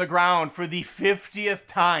up from the ground for the 50th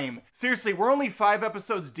time. Seriously, we're only 5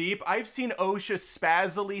 episodes deep. I've seen Osha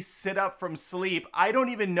spazzily sit up from sleep, I don't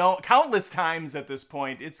even know, countless times at this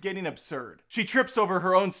point. It's getting absurd. She trips over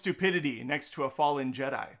her own stupidity next to a fallen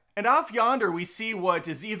Jedi. And off yonder, we see what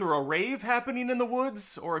is either a rave happening in the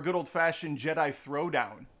woods or a good old-fashioned Jedi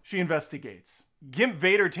throwdown. She investigates. Gimp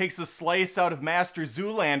Vader takes a slice out of Master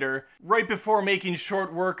Zoolander right before making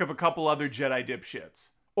short work of a couple other Jedi dipshits.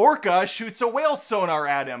 Orca shoots a whale sonar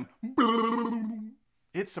at him.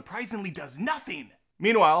 It surprisingly does nothing.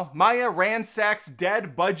 Meanwhile, Maya ransacks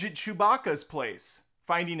dead budget Chewbacca's place,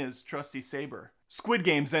 finding his trusty saber. Squid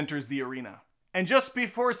Games enters the arena. And just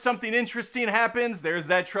before something interesting happens, there's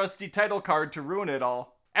that trusty title card to ruin it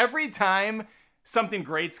all. Every time something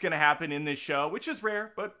great's gonna happen in this show, which is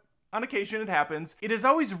rare, but on occasion it happens, it is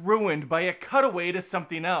always ruined by a cutaway to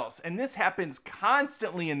something else, and this happens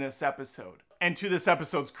constantly in this episode. And to this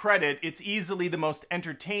episode's credit, it's easily the most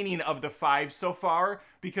entertaining of the 5 so far,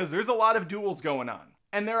 because there's a lot of duels going on.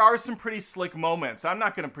 And there are some pretty slick moments. I'm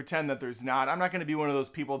not going to pretend that there's not. I'm not going to be one of those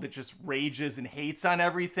people that just rages and hates on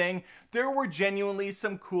everything. There were genuinely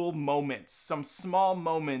some cool moments, some small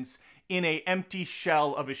moments in an empty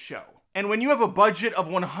shell of a show. And when you have a budget of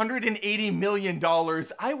 $180 million,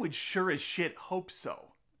 I would sure as shit hope so.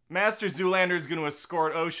 Master Zoolander is going to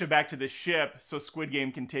escort Osha back to the ship so Squid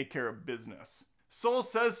Game can take care of business. Soul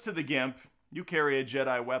says to the Gimp, "You carry a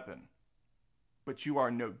Jedi weapon, but you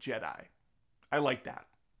are no Jedi." I like that.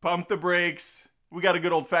 Pump the brakes. We got a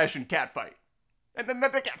good old-fashioned catfight. And then the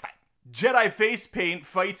catfight. Jedi face paint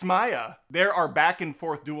fights Maya. There are back and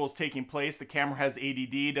forth duels taking place. The camera has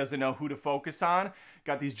ADD, doesn't know who to focus on.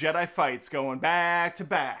 Got these Jedi fights going back to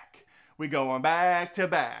back. We going back to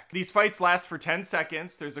back. These fights last for 10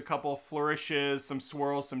 seconds. There's a couple flourishes, some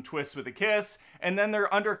swirls, some twists with a kiss, and then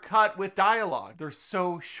they're undercut with dialogue. They're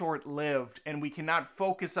so short-lived, and we cannot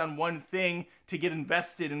focus on one thing to get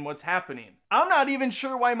invested in what's happening. I'm not even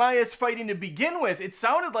sure why Maya's fighting to begin with. It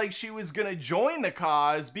sounded like she was gonna join the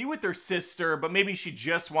cause, be with her sister, but maybe she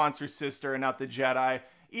just wants her sister and not the Jedi.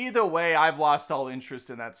 Either way, I've lost all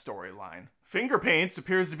interest in that storyline. Finger Paints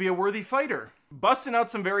appears to be a worthy fighter, busting out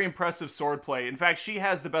some very impressive swordplay. In fact, she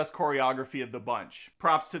has the best choreography of the bunch.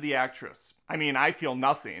 Props to the actress. I mean, I feel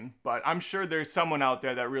nothing, but I'm sure there's someone out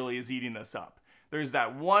there that really is eating this up. There's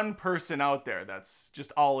that one person out there that's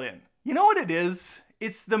just all in. You know what it is?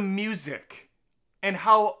 It's the music and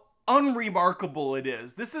how unremarkable it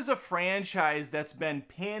is. This is a franchise that's been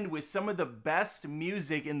pinned with some of the best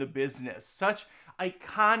music in the business. Such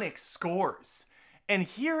iconic scores. And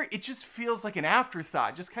here, it just feels like an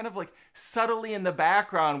afterthought, just kind of like subtly in the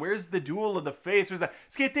background. Where's the duel of the face? Where's that?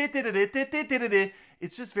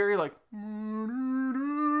 It's just very like,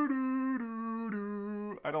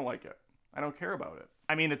 I don't like it. I don't care about it.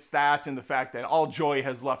 I mean, it's that and the fact that all joy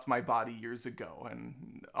has left my body years ago,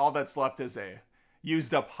 and all that's left is a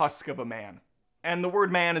used up husk of a man. And the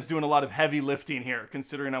word man is doing a lot of heavy lifting here,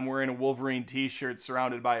 considering I'm wearing a Wolverine t-shirt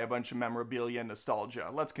surrounded by a bunch of memorabilia and nostalgia.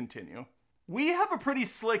 Let's continue. We have a pretty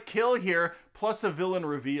slick kill here, plus a villain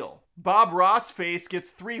reveal. Bob Rossface gets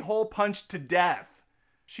 3 hole punched to death.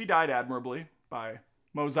 She died admirably by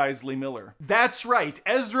Mos Eisley Miller. That's right,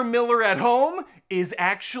 Ezra Miller at home is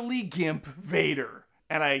actually Gimp Vader.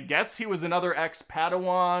 And I guess he was another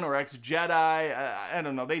ex-Padawan or ex-Jedi. I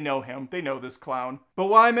don't know, they know him. They know this clown. But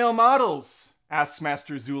why male models? Asks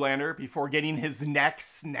Master Zoolander before getting his neck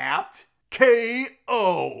snapped.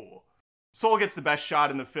 KO! Soul gets the best shot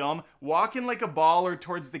in the film, walking like a baller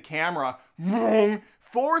towards the camera.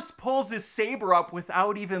 Force pulls his saber up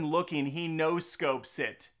without even looking. He no-scopes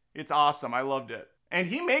it. It's awesome. I loved it. And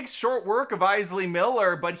he makes short work of Eisley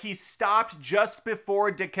Miller, but he stopped just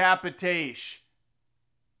before decapitation.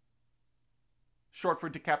 Short for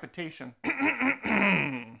decapitation.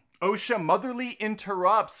 Osha motherly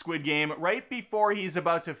interrupts Squid Game right before he's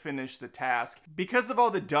about to finish the task. Because of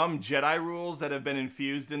all the dumb Jedi rules that have been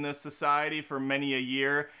infused in this society for many a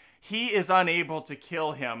year, he is unable to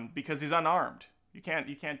kill him because he's unarmed. You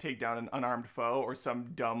can't take down an unarmed foe or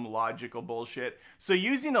some dumb logical bullshit. So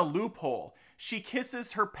using a loophole, she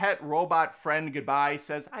kisses her pet robot friend goodbye,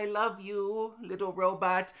 says, "I love you, little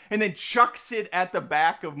robot," and then chucks it at the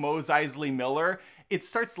back of Mos Eisley Miller. It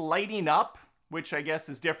starts lighting up, which I guess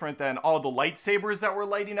is different than all the lightsabers that were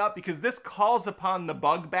lighting up, because this calls upon the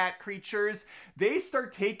bug bat creatures. They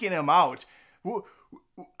start taking him out.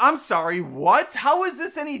 I'm sorry, what? How is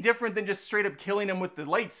this any different than just straight up killing him with the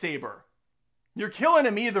lightsaber? You're killing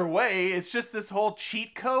him either way. It's just this whole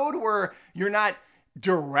cheat code where you're not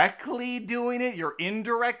directly doing it, you're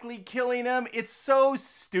indirectly killing him. It's so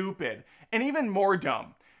stupid. And even more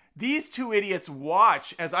dumb. These two idiots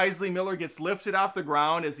watch as Isley Miller gets lifted off the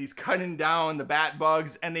ground as he's cutting down the bat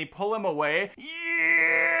bugs, and they pull him away.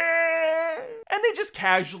 Yeah! And they just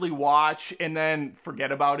casually watch and then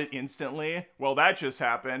forget about it instantly. Well, that just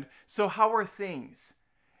happened. So how are things?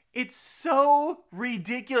 It's so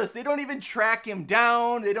ridiculous. They don't even track him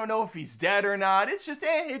down. They don't know if he's dead or not. It's just,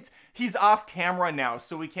 he's off camera now,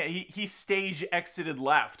 so we can't, he stage exited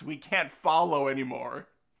left. We can't follow anymore.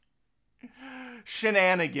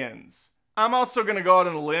 Shenanigans. I'm also gonna go out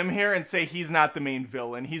on a limb here and say he's not the main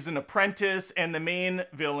villain. He's an apprentice, and the main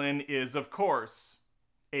villain is, of course,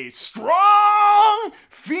 a strong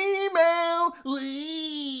female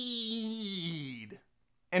lead.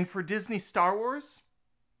 And for Disney Star Wars,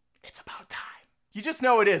 it's about time. You just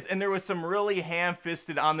know it is. And there was some really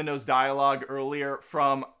ham-fisted on-the-nose dialogue earlier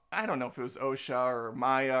from, I don't know if it was Osha or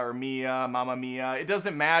Maya or Mia, Mama Mia. It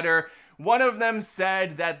doesn't matter. One of them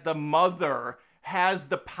said that the mother has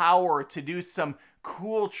the power to do some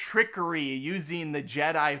cool trickery using the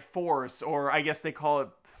Jedi Force, or I guess they call it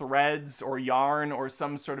threads or yarn or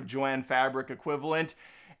some sort of Joanne fabric equivalent.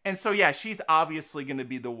 And so, yeah, she's obviously going to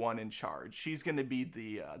be the one in charge. She's going to be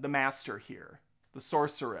the master here. The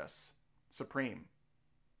sorceress supreme.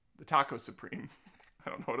 The taco supreme. I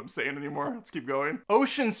don't know what I'm saying anymore. Let's keep going.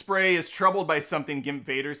 Ocean Spray is troubled by something Gimp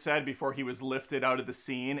Vader said before he was lifted out of the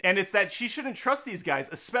scene, and it's that she shouldn't trust these guys,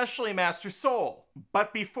 especially Master Soul.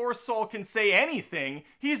 But before Soul can say anything,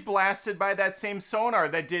 he's blasted by that same sonar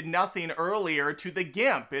that did nothing earlier to the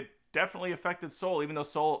Gimp. It definitely affected Soul, even though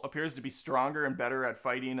Soul appears to be stronger and better at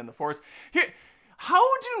fighting in the Force. Here,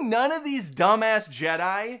 how do none of these dumbass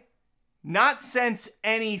Jedi not sense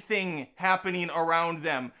anything happening around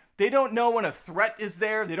them? They don't know when a threat is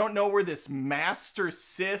there. They don't know where this Master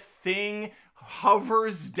Sith thing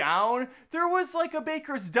hovers down. There was like a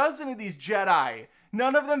baker's dozen of these Jedi.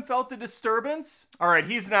 None of them felt a disturbance. All right,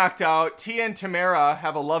 he's knocked out. Tia and Tamara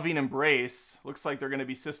have a loving embrace. Looks like they're gonna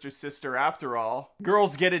be sister after all.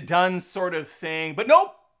 Girls get it done sort of thing, but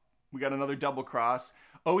nope! We got another double cross.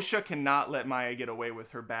 Osha cannot let Maya get away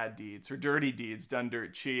with her bad deeds, her dirty deeds done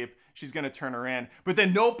dirt cheap. She's gonna turn her in. But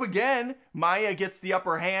then nope again. Maya gets the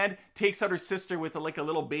upper hand, takes out her sister with like a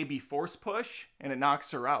little baby force push, and it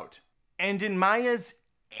knocks her out. And in Maya's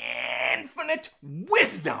infinite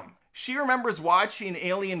wisdom, she remembers watching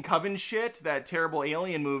Alien Coven shit, that terrible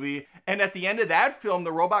Alien movie, and at the end of that film,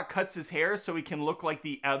 the robot cuts his hair so he can look like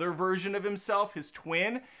the other version of himself, his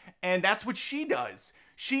twin, and that's what she does.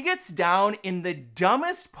 She gets down in the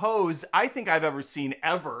dumbest pose I think I've ever seen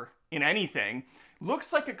ever in anything.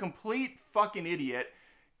 Looks like a complete fucking idiot.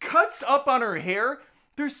 Cuts up on her hair.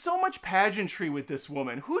 There's so much pageantry with this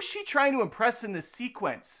woman. Who's she trying to impress in this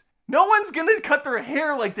sequence? No one's gonna cut their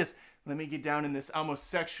hair like this. Let me get down in this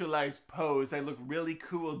almost sexualized pose. I look really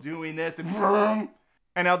cool doing this. And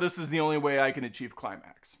now this is the only way I can achieve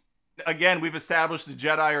climax. Again, we've established the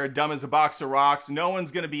Jedi are dumb as a box of rocks. No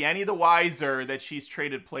one's going to be any the wiser that she's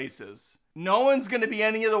traded places. No one's going to be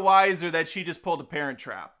any of the wiser that she just pulled a parent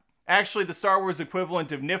trap. Actually, the Star Wars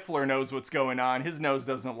equivalent of Niffler knows what's going on. His nose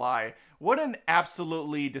doesn't lie. What an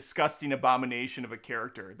absolutely disgusting abomination of a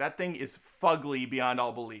character. That thing is fugly beyond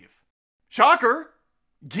all belief. Shocker!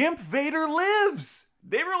 Gimp Vader lives!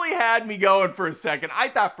 They really had me going for a second. I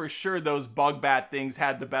thought for sure those bug bat things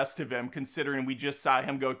had the best of him, considering we just saw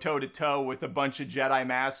him go toe-to-toe with a bunch of Jedi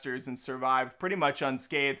Masters and survived pretty much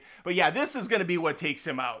unscathed. But yeah, this is going to be what takes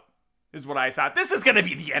him out, is what I thought. This is going to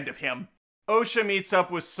be the end of him. Osha meets up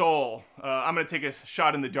with Soul. I'm going to take a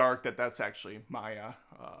shot in the dark that that's actually Maya.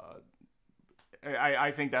 I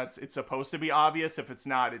think it's supposed to be obvious. If it's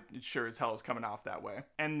not, it sure as hell is coming off that way.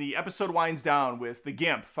 And the episode winds down with the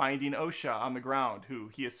Gimp finding Osha on the ground, who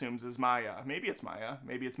he assumes is Maya. Maybe it's Maya.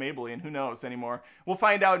 Maybe it's Maybelline. Who knows anymore? We'll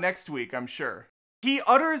find out next week, I'm sure. He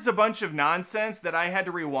utters a bunch of nonsense that I had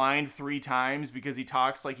to rewind 3 times because he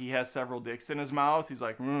talks like he has several dicks in his mouth. He's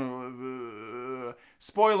like,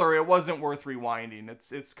 spoiler, it wasn't worth rewinding.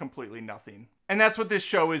 It's completely nothing. And that's what this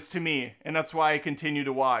show is to me. And that's why I continue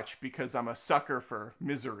to watch, because I'm a sucker for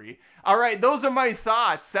misery. All right, those are my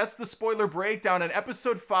thoughts. That's the spoiler breakdown on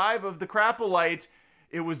episode 5 of The Crapolite.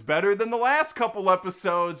 It was better than the last couple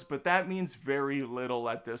episodes, but that means very little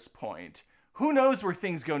at this point. Who knows where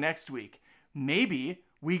things go next week? Maybe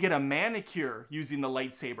we get a manicure using the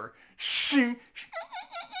lightsaber.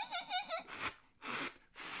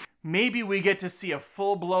 Maybe we get to see a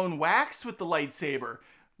full-blown wax with the lightsaber.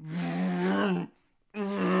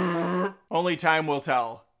 Only time will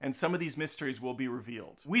tell. and some of these mysteries will be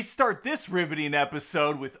revealed. We start this riveting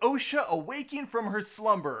episode with Osha awaking from her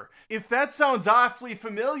slumber. If that sounds awfully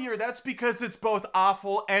familiar, that's because it's both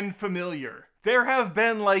awful and familiar. There have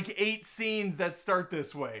been like 8 scenes that start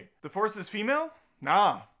this way. The Force is female?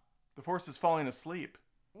 Nah, the Force is falling asleep.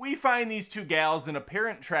 We find these two gals in a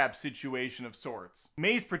parent trap situation of sorts.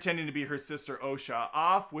 May's pretending to be her sister Osha,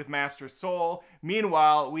 off with Master Soul.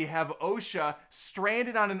 Meanwhile, we have Osha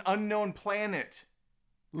stranded on an unknown planet.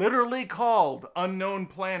 Literally called Unknown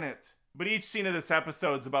Planet. But each scene of this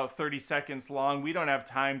episode's about 30 seconds long. We don't have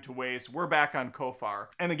time to waste. We're back on Kofar.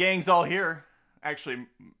 And the gang's all here. Actually,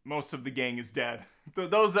 most of the gang is dead.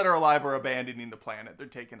 Those that are alive are abandoning the planet. They're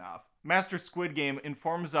taken off. Master Squid Game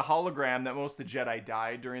informs a hologram that most of the Jedi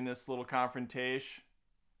died during this little confrontation.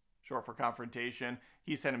 Short for confrontation.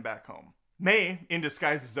 He's heading back home. May, in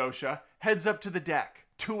disguise as Osha, heads up to the deck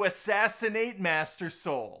to assassinate Master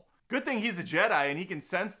Soul. Good thing he's a Jedi and he can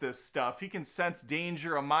sense this stuff. He can sense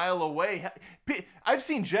danger a mile away. I've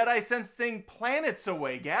seen Jedi sense things planets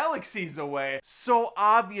away, galaxies away. So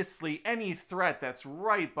obviously any threat that's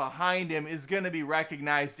right behind him is going to be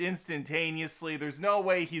recognized instantaneously. There's no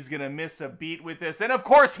way he's going to miss a beat with this. And of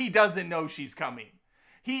course he doesn't know she's coming.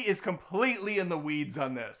 He is completely in the weeds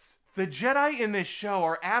on this. The Jedi in this show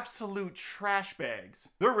are absolute trash bags.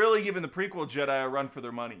 They're really giving the prequel Jedi a run for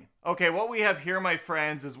their money. Okay, what we have here, my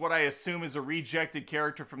friends, is what I assume is a rejected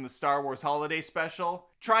character from the Star Wars Holiday Special,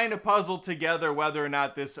 trying to puzzle together whether or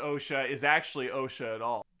not this Osha is actually Osha at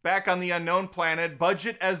all. Back on the unknown planet,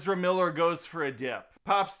 Budget Ezra Miller goes for a dip.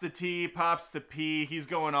 Pops the T, pops the P, he's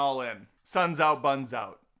going all in. Sun's out, buns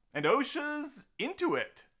out. And Osha's into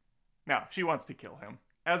it. Now, she wants to kill him.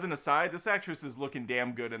 As an aside, this actress is looking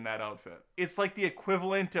damn good in that outfit. It's like the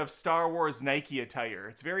equivalent of Star Wars Nike attire.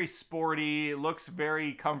 It's very sporty, looks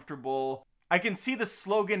very comfortable. I can see the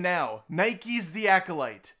slogan now, Nike's the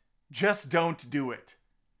Acolyte. Just don't do it.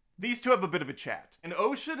 These two have a bit of a chat, and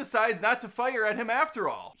Osha decides not to fire at him after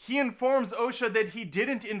all. He informs Osha that he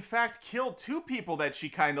didn't in fact kill 2 people that she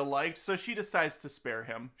kinda liked, so she decides to spare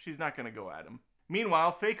him. She's not gonna go at him.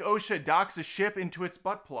 Meanwhile, fake Osha docks a ship into its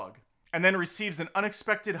butt plug, and then receives an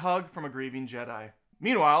unexpected hug from a grieving Jedi.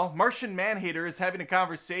 Meanwhile, Martian Manhater is having a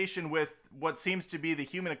conversation with what seems to be the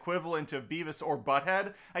human equivalent of Beavis or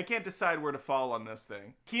Butthead. I can't decide where to fall on this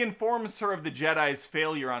thing. He informs her of the Jedi's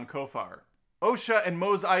failure on Kofar. Osha and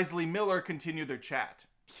Mos Eisley Miller continue their chat.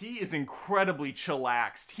 He is incredibly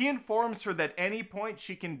chillaxed. He informs her that any point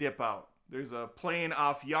she can dip out. There's a plane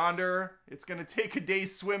off yonder. It's gonna take a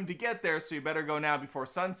day's swim to get there, so you better go now before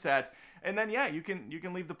sunset. And then yeah, you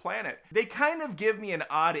can leave the planet. They kind of give me an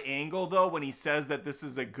odd angle though when he says that this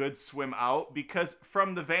is a good swim out, because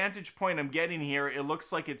from the vantage point I'm getting here, it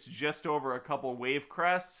looks like it's just over a couple wave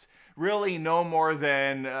crests. Really no more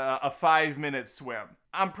than a 5-minute swim.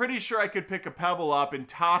 I'm pretty sure I could pick a pebble up and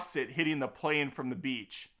toss it, hitting the plane from the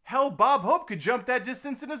beach. Hell, Bob Hope could jump that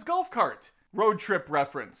distance in his golf cart. Road trip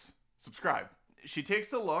reference. Subscribe. She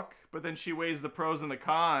takes a look, but then she weighs the pros and the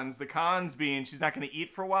cons. The cons being she's not going to eat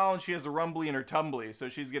for a while and she has a rumbly in her tumbly, so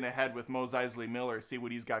she's going to head with Mos Eisley Miller, see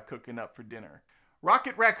what he's got cooking up for dinner.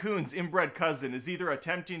 Rocket Raccoon's inbred cousin is either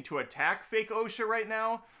attempting to attack fake Osha right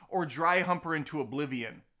now or dry hump her into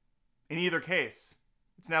oblivion. In either case,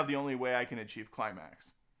 it's now the only way I can achieve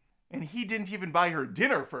climax. And he didn't even buy her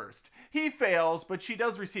dinner first. He fails, but she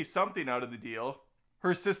does receive something out of the deal.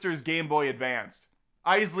 Her sister's Game Boy Advanced.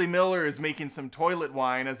 Eisley Miller is making some toilet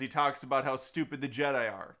wine as he talks about how stupid the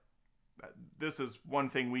Jedi are. This is one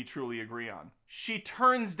thing we truly agree on. She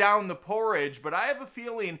turns down the porridge, but I have a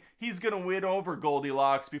feeling he's gonna win over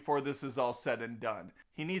Goldilocks before this is all said and done.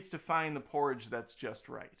 He needs to find the porridge that's just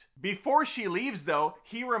right. Before she leaves though,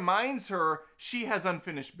 he reminds her she has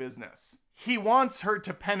unfinished business. He wants her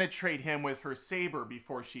to penetrate him with her saber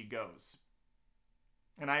before she goes.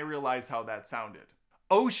 And I realize how that sounded.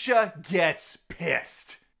 Osha gets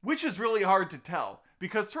pissed, which is really hard to tell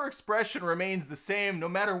because her expression remains the same no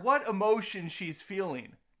matter what emotion she's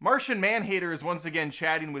feeling. Martian Manhater is once again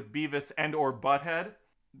chatting with Beavis and or Butthead.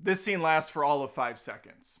 This scene lasts for all of 5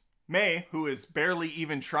 seconds. May, who is barely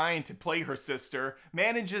even trying to play her sister,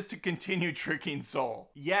 manages to continue tricking Soul.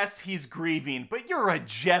 Yes, he's grieving, but you're a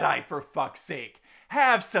Jedi for fuck's sake.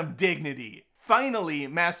 Have some dignity. Finally,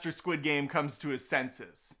 Master Squid Game comes to his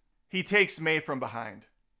senses. He takes May from behind.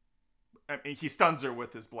 I mean, he stuns her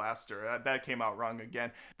with his blaster. That came out wrong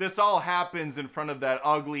again. This all happens in front of that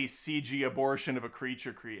ugly CG abortion of a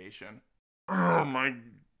creature creation. Oh my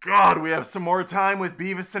god, we have some more time with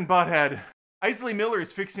Beavis and Butthead. Eisley Miller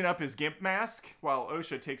is fixing up his gimp mask, while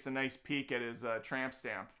Osha takes a nice peek at his tramp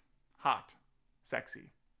stamp. Hot.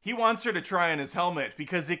 Sexy. He wants her to try on his helmet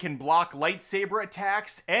because it can block lightsaber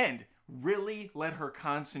attacks and really let her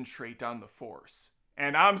concentrate on the Force.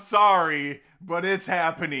 And I'm sorry, but it's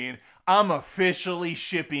happening. I'm officially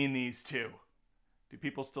shipping these two. Do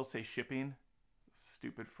people still say shipping?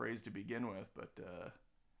 Stupid phrase to begin with, but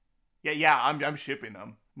yeah, I'm shipping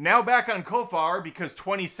them. Now back on Kofar, because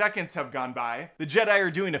 20 seconds have gone by, the Jedi are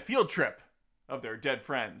doing a field trip of their dead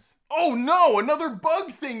friends. Oh no, another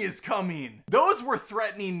bug thing is coming! Those were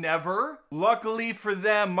threatening never. Luckily for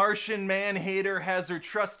them, Martian Man-Hater has her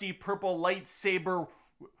trusty purple lightsaber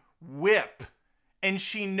whip, and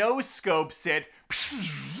she no-scopes it,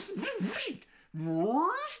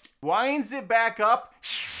 winds it back up,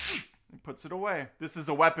 and puts it away. This is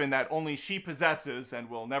a weapon that only she possesses and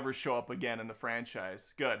will never show up again in the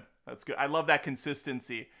franchise. Good. That's good. I love that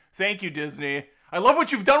consistency. Thank you, Disney. I love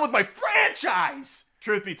what you've done with my franchise!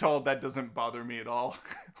 Truth be told, that doesn't bother me at all.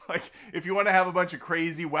 Like, if you want to have a bunch of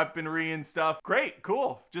crazy weaponry and stuff, great,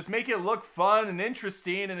 cool. Just make it look fun and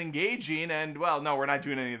interesting and engaging, and, well, no, we're not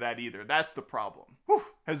doing any of that either. That's the problem. Whew.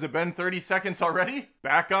 Has it been 30 seconds already?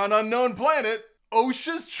 Back on Unknown Planet,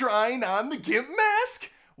 Osha's trying on the Gimp mask.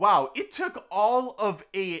 Wow, it took all of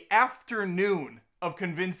an afternoon of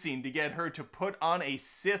convincing to get her to put on a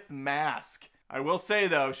Sith mask. I will say,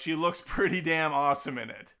 though, she looks pretty damn awesome in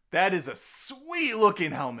it. That is a sweet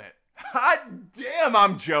looking helmet. Hot damn,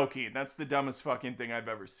 I'm joking. That's the dumbest fucking thing I've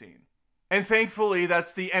ever seen. And thankfully,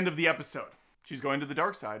 that's the end of the episode. She's going to the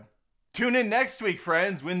dark side. Tune in next week,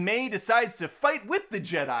 friends, when May decides to fight with the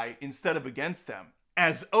Jedi instead of against them.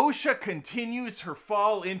 As Osha continues her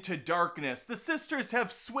fall into darkness, the sisters have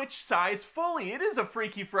switched sides fully. It is a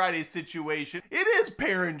Freaky Friday situation. It is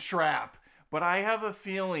Parent Trap. But I have a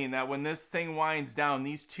feeling that when this thing winds down,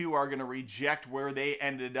 these two are going to reject where they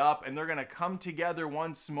ended up, and they're going to come together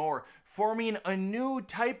once more, forming a new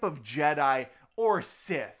type of Jedi or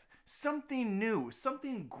Sith. Something new,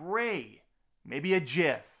 something gray. Maybe a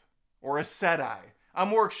Jith or a Seti.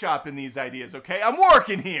 I'm workshopping these ideas, okay? I'm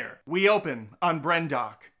working here! We open on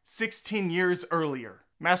Brendok, 16 years earlier.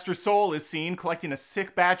 Master Soul is seen collecting a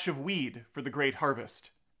sick batch of weed for the Great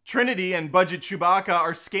Harvest. Trinity and Budget Chewbacca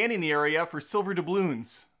are scanning the area for silver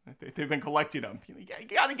doubloons. They've been collecting them. You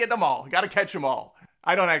gotta get them all. You gotta catch them all.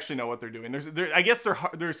 I don't actually know what they're doing. I guess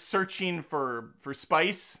they're searching for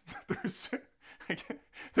spice.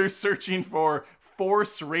 They're searching for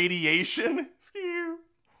Force radiation.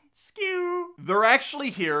 Skew. They're actually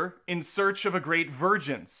here in search of a great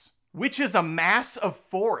vergence, which is a mass of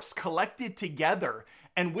Force collected together.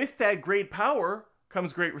 And with that great power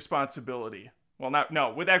comes great responsibility. Well,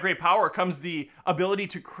 no, with that great power comes the ability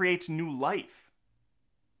to create new life.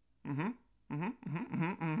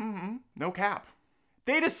 No cap.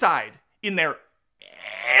 They decide, in their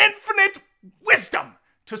infinite wisdom,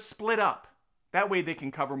 to split up. That way they can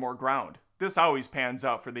cover more ground. This always pans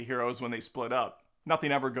out for the heroes when they split up.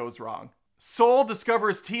 Nothing ever goes wrong. Soul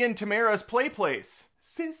discovers Tia and Tamara's play place.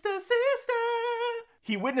 Sister.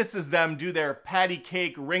 He witnesses them do their patty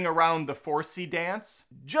cake ring around the Forcey dance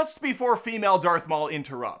just before female Darth Maul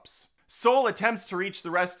interrupts. Soul attempts to reach the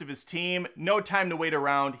rest of his team. No time to wait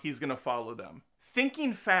around. He's gonna follow them.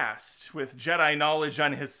 Thinking fast, with Jedi knowledge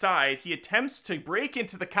on his side, he attempts to break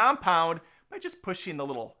into the compound by just pushing the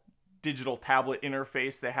little digital tablet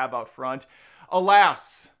interface they have out front.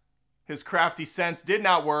 Alas, his crafty sense did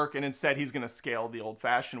not work, and instead he's going to scale the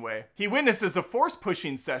old-fashioned way. He witnesses a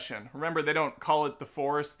force-pushing session. Remember, they don't call it the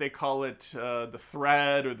Force, they call it the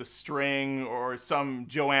thread or the string or some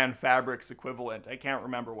Joanne Fabrics equivalent. I can't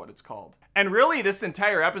remember what it's called. And really, this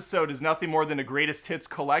entire episode is nothing more than a greatest hits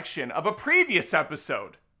collection of a previous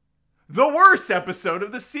episode. The worst episode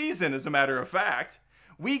of the season, as a matter of fact.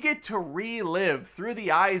 We get to relive through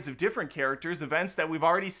the eyes of different characters events that we've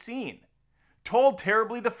already seen. Told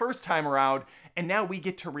terribly the first time around, and now we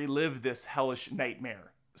get to relive this hellish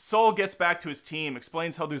nightmare. Soul gets back to his team,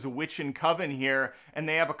 explains how there's a witchin' coven here, and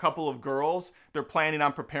they have a couple of girls they're planning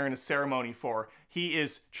on preparing a ceremony for. He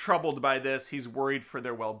is troubled by this, he's worried for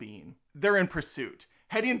their well-being. They're in pursuit,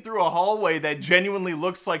 heading through a hallway that genuinely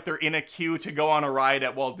looks like they're in a queue to go on a ride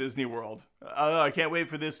at Walt Disney World. I can't wait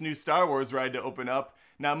for this new Star Wars ride to open up.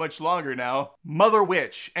 Not much longer now. Mother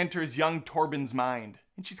Witch enters young Torben's mind.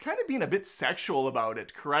 And she's kind of being a bit sexual about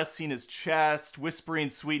it, caressing his chest, whispering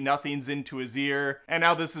sweet nothings into his ear, and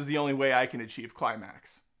now this is the only way I can achieve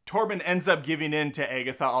climax. Torben ends up giving in to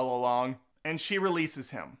Agatha all along, and she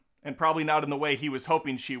releases him. And probably not in the way he was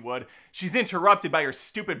hoping she would. She's interrupted by her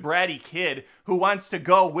stupid bratty kid who wants to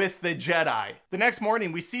go with the Jedi. The next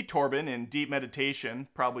morning we see Torben in deep meditation,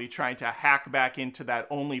 probably trying to hack back into that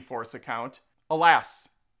Only Force account. Alas,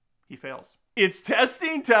 he fails. It's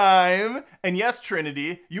testing time! And yes,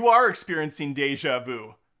 Trinity, you are experiencing deja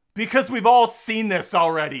vu. Because we've all seen this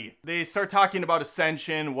already. They start talking about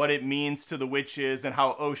Ascension, what it means to the witches, and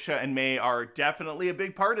how Osha and May are definitely a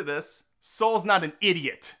big part of this. Soul's not an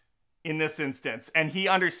idiot in this instance, and he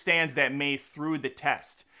understands that May threw the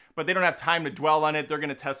test. But they don't have time to dwell on it, they're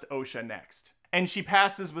gonna test Osha next. And she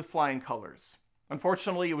passes with flying colors.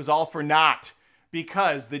 Unfortunately, it was all for naught,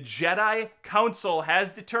 because the Jedi Council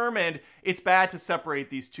has determined it's bad to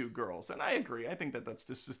separate these two girls. And I agree. I think that that's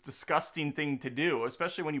just this disgusting thing to do,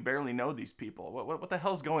 especially when you barely know these people. What the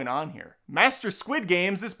hell's going on here? Master Squid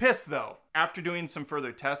Games is pissed, though. After doing some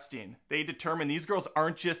further testing, they determined these girls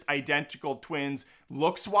aren't just identical twins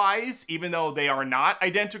looks-wise, even though they are not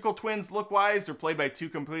identical twins look-wise. They're played by two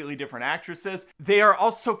completely different actresses. They are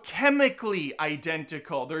also chemically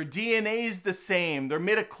identical. Their DNA's the same. Their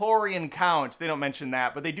midichlorian count, they don't mention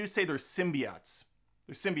that, but they do say they're symbiotes.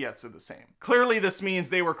 Their symbiotes are the same. Clearly, this means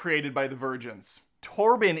they were created by the Virgins.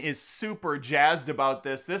 Torben is super jazzed about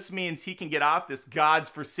this. This means he can get off this God's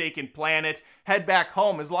forsaken planet, head back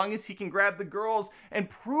home, as long as he can grab the girls and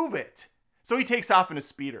prove it. So he takes off in a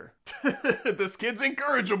speeder. This kid's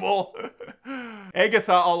incorrigible.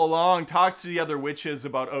 Agatha all along talks to the other witches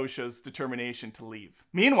about Osha's determination to leave.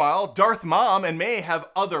 Meanwhile, Darth Mom and May have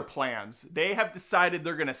other plans. They have decided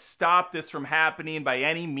they're gonna stop this from happening by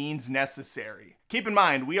any means necessary. Keep in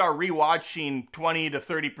mind, we are rewatching 20 to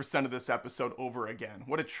 30% of this episode over again.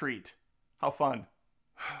 What a treat. How fun.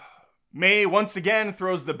 May once again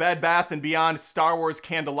throws the Bed Bath & Beyond Star Wars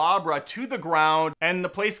candelabra to the ground, and the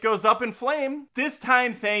place goes up in flame. This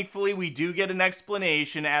time, thankfully, we do get an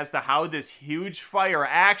explanation as to how this huge fire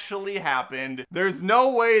actually happened. There's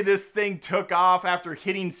no way this thing took off after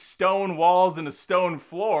hitting stone walls and a stone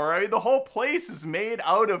floor. I mean, the whole place is made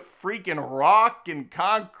out of freaking rock and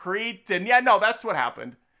concrete, and yeah, no, that's what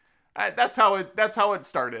happened. That's how it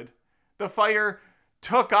started. The fire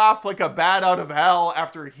took off like a bat out of hell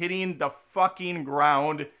after hitting the fucking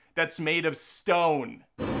ground that's made of stone.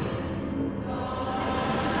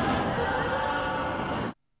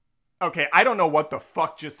 Okay, I don't know what the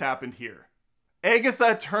fuck just happened here.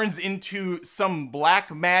 Agatha turns into some black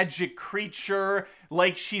magic creature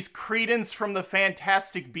like she's Credence from the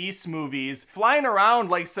Fantastic Beasts movies, flying around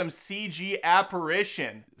like some CG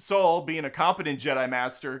apparition. Soul, being a competent Jedi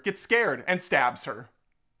Master, gets scared and stabs her,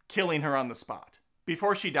 killing her on the spot.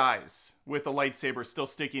 Before she dies, with the lightsaber still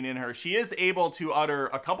sticking in her, she is able to utter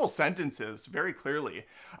a couple sentences very clearly.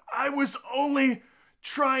 I was only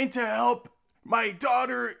trying to help my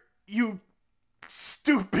daughter, you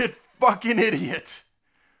stupid fucking idiot.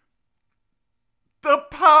 The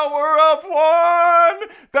power of one,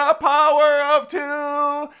 the power of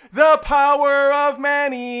two, the power of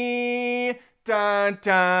many. Dun,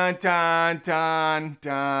 dun, dun, dun,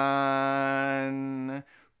 dun.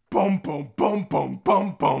 Boom, boom, boom, boom,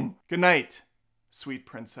 boom, boom. Good night, sweet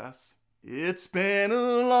princess. It's been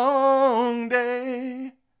a long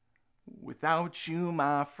day without you,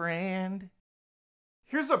 my friend.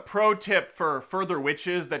 Here's a pro tip for further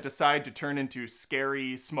witches that decide to turn into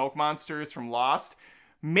scary smoke monsters from Lost.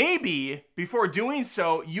 Maybe, before doing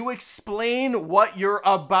so, you explain what you're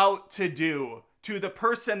about to do to the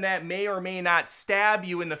person that may or may not stab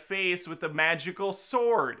you in the face with a magical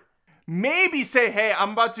sword. Maybe say, hey,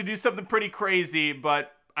 I'm about to do something pretty crazy,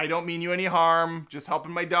 but I don't mean you any harm. Just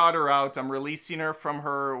helping my daughter out. I'm releasing her from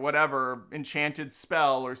her, whatever, enchanted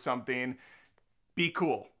spell or something. Be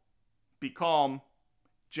cool. Be calm.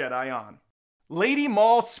 Jedi on. Lady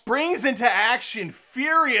Maul springs into action,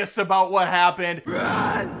 furious about what happened.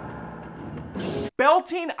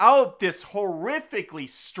 Belting out this horrifically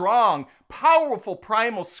strong, powerful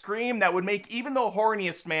primal scream that would make even the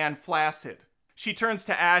horniest man flaccid. She turns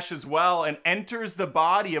to ash as well and enters the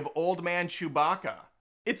body of Old Man Chewbacca.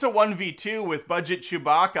 It's a 1v2 with budget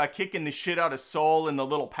Chewbacca kicking the shit out of Soul and the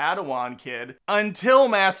little Padawan kid, until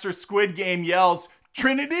Master Squid Game yells,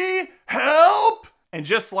 Trinity, help! And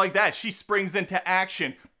just like that, she springs into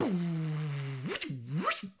action,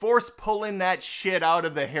 force pulling that shit out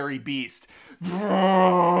of the hairy beast.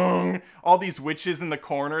 All these witches in the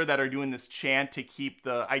corner that are doing this chant to keep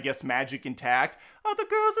the, I guess, magic intact. All the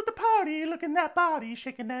girls at the party, looking that body,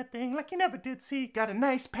 shaking that thing like you never did see. Got a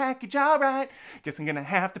nice package, all right. Guess I'm gonna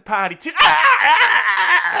have to party too.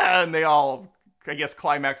 And they all, I guess,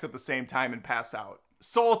 climax at the same time and pass out.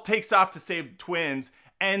 Soul takes off to save twins,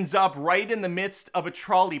 ends up right in the midst of a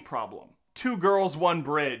trolley problem. 2 girls, 1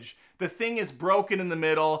 bridge. The thing is broken in the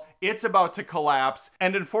middle, it's about to collapse,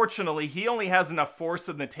 and unfortunately, he only has enough force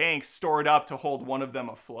in the tank stored up to hold one of them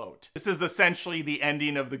afloat. This is essentially the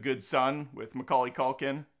ending of The Good Son with Macaulay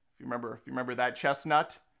Culkin. If you remember that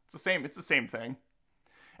chestnut, It's the same thing.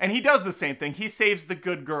 And he does the same thing. He saves the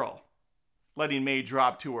good girl, letting May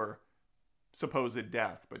drop to her supposed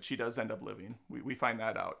death, but she does end up living. We find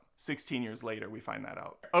that out. 16 years later, we find that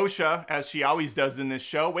out. Osha, as she always does in this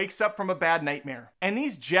show, wakes up from a bad nightmare. And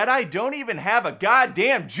these Jedi don't even have a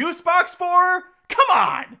goddamn juice box for her? Come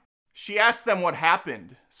on! She asks them what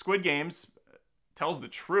happened. Squid Games tells the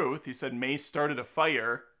truth. He said May started a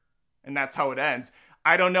fire, and that's how it ends.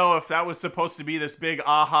 I don't know if that was supposed to be this big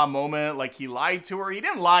aha moment, like he lied to her. He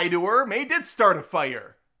didn't lie to her. May did start a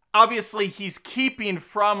fire. Obviously, he's keeping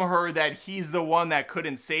from her that he's the one that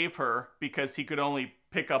couldn't save her because he could only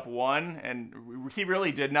pick up one, and he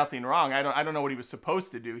really did nothing wrong. I don't know what he was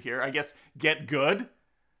supposed to do here. I guess get good,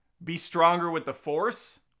 be stronger with the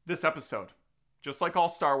Force. This episode, just like all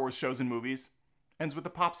Star Wars shows and movies, ends with a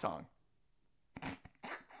pop song.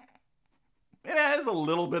 It has a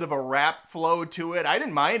little bit of a rap flow to it. I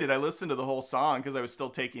didn't mind it. I listened to the whole song because I was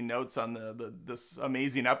still taking notes on this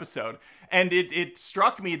amazing episode. And it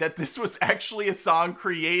struck me that this was actually a song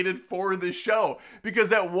created for the show.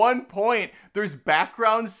 Because at one point, there's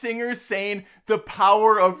background singers saying, "The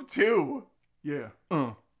power of two." Yeah,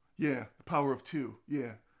 yeah, the power of two.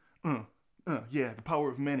 Yeah, yeah, the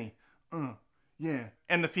power of many. Yeah.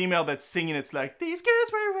 And the female that's singing, it's like, "These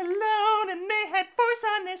girls were alone and they had Force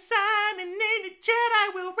on their side, and then the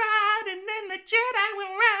Jedi will ride, and then the Jedi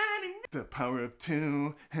will ride, and the power of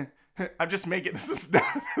two." I'm just making,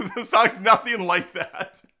 the song's nothing like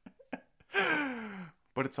that.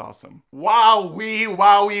 But it's awesome. Wowee,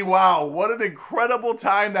 wowee, wow. What an incredible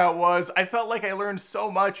time that was. I felt like I learned so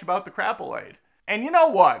much about the Acolyte. And you know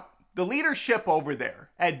what? The leadership over there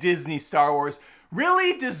at Disney Star Wars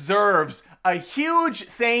really deserves a huge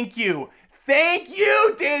thank you. Thank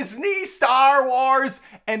you, Disney Star Wars,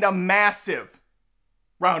 and a massive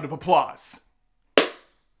round of applause.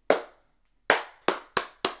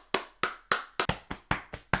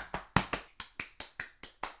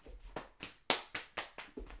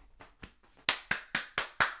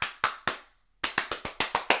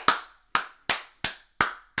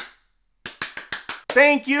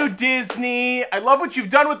 Thank you, Disney. I love what you've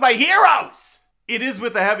done with my heroes. It is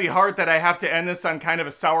with a heavy heart that I have to end this on kind of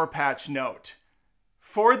a Sour Patch note.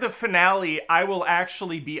 For the finale, I will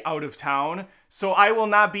actually be out of town, so I will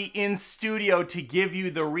not be in studio to give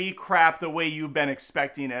you the recap the way you've been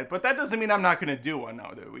expecting it. But that doesn't mean I'm not going to do one.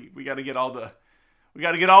 No, we got to get all the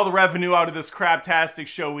revenue out of this craptastic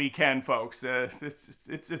show we can, folks.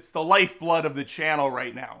 It's the lifeblood of the channel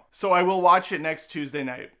right now. So I will watch it next Tuesday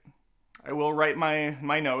night. I will write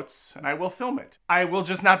my notes, and I will film it. I will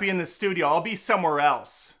just not be in the studio. I'll be somewhere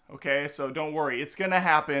else, okay? So don't worry. It's gonna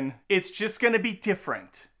happen. It's just gonna be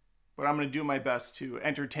different. But I'm gonna do my best to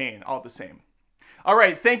entertain all the same. All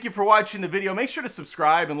right, thank you for watching the video. Make sure to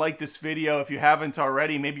subscribe and like this video if you haven't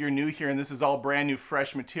already. Maybe you're new here and this is all brand new,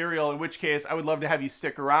 fresh material, in which case I would love to have you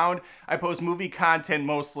stick around. I post movie content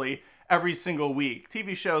mostly every single week.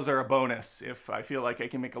 TV shows are a bonus if I feel like I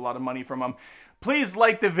can make a lot of money from them. Please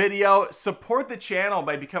like the video, support the channel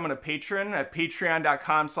by becoming a patron at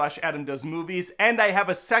patreon.com/AdamDoesMovies, and I have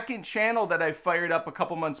a second channel that I fired up a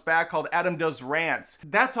couple months back called Adam Does Rants.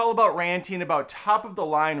 That's all about ranting about top of the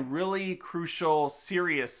line, really crucial,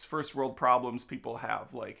 serious first world problems people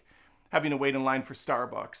have, like having to wait in line for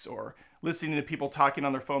Starbucks, or listening to people talking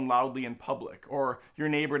on their phone loudly in public, or your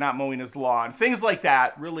neighbor not mowing his lawn, things like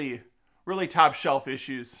that. Really top shelf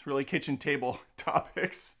issues, really kitchen table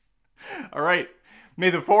topics. All right, may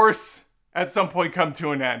the Force at some point come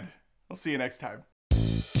to an end. I'll see you next time.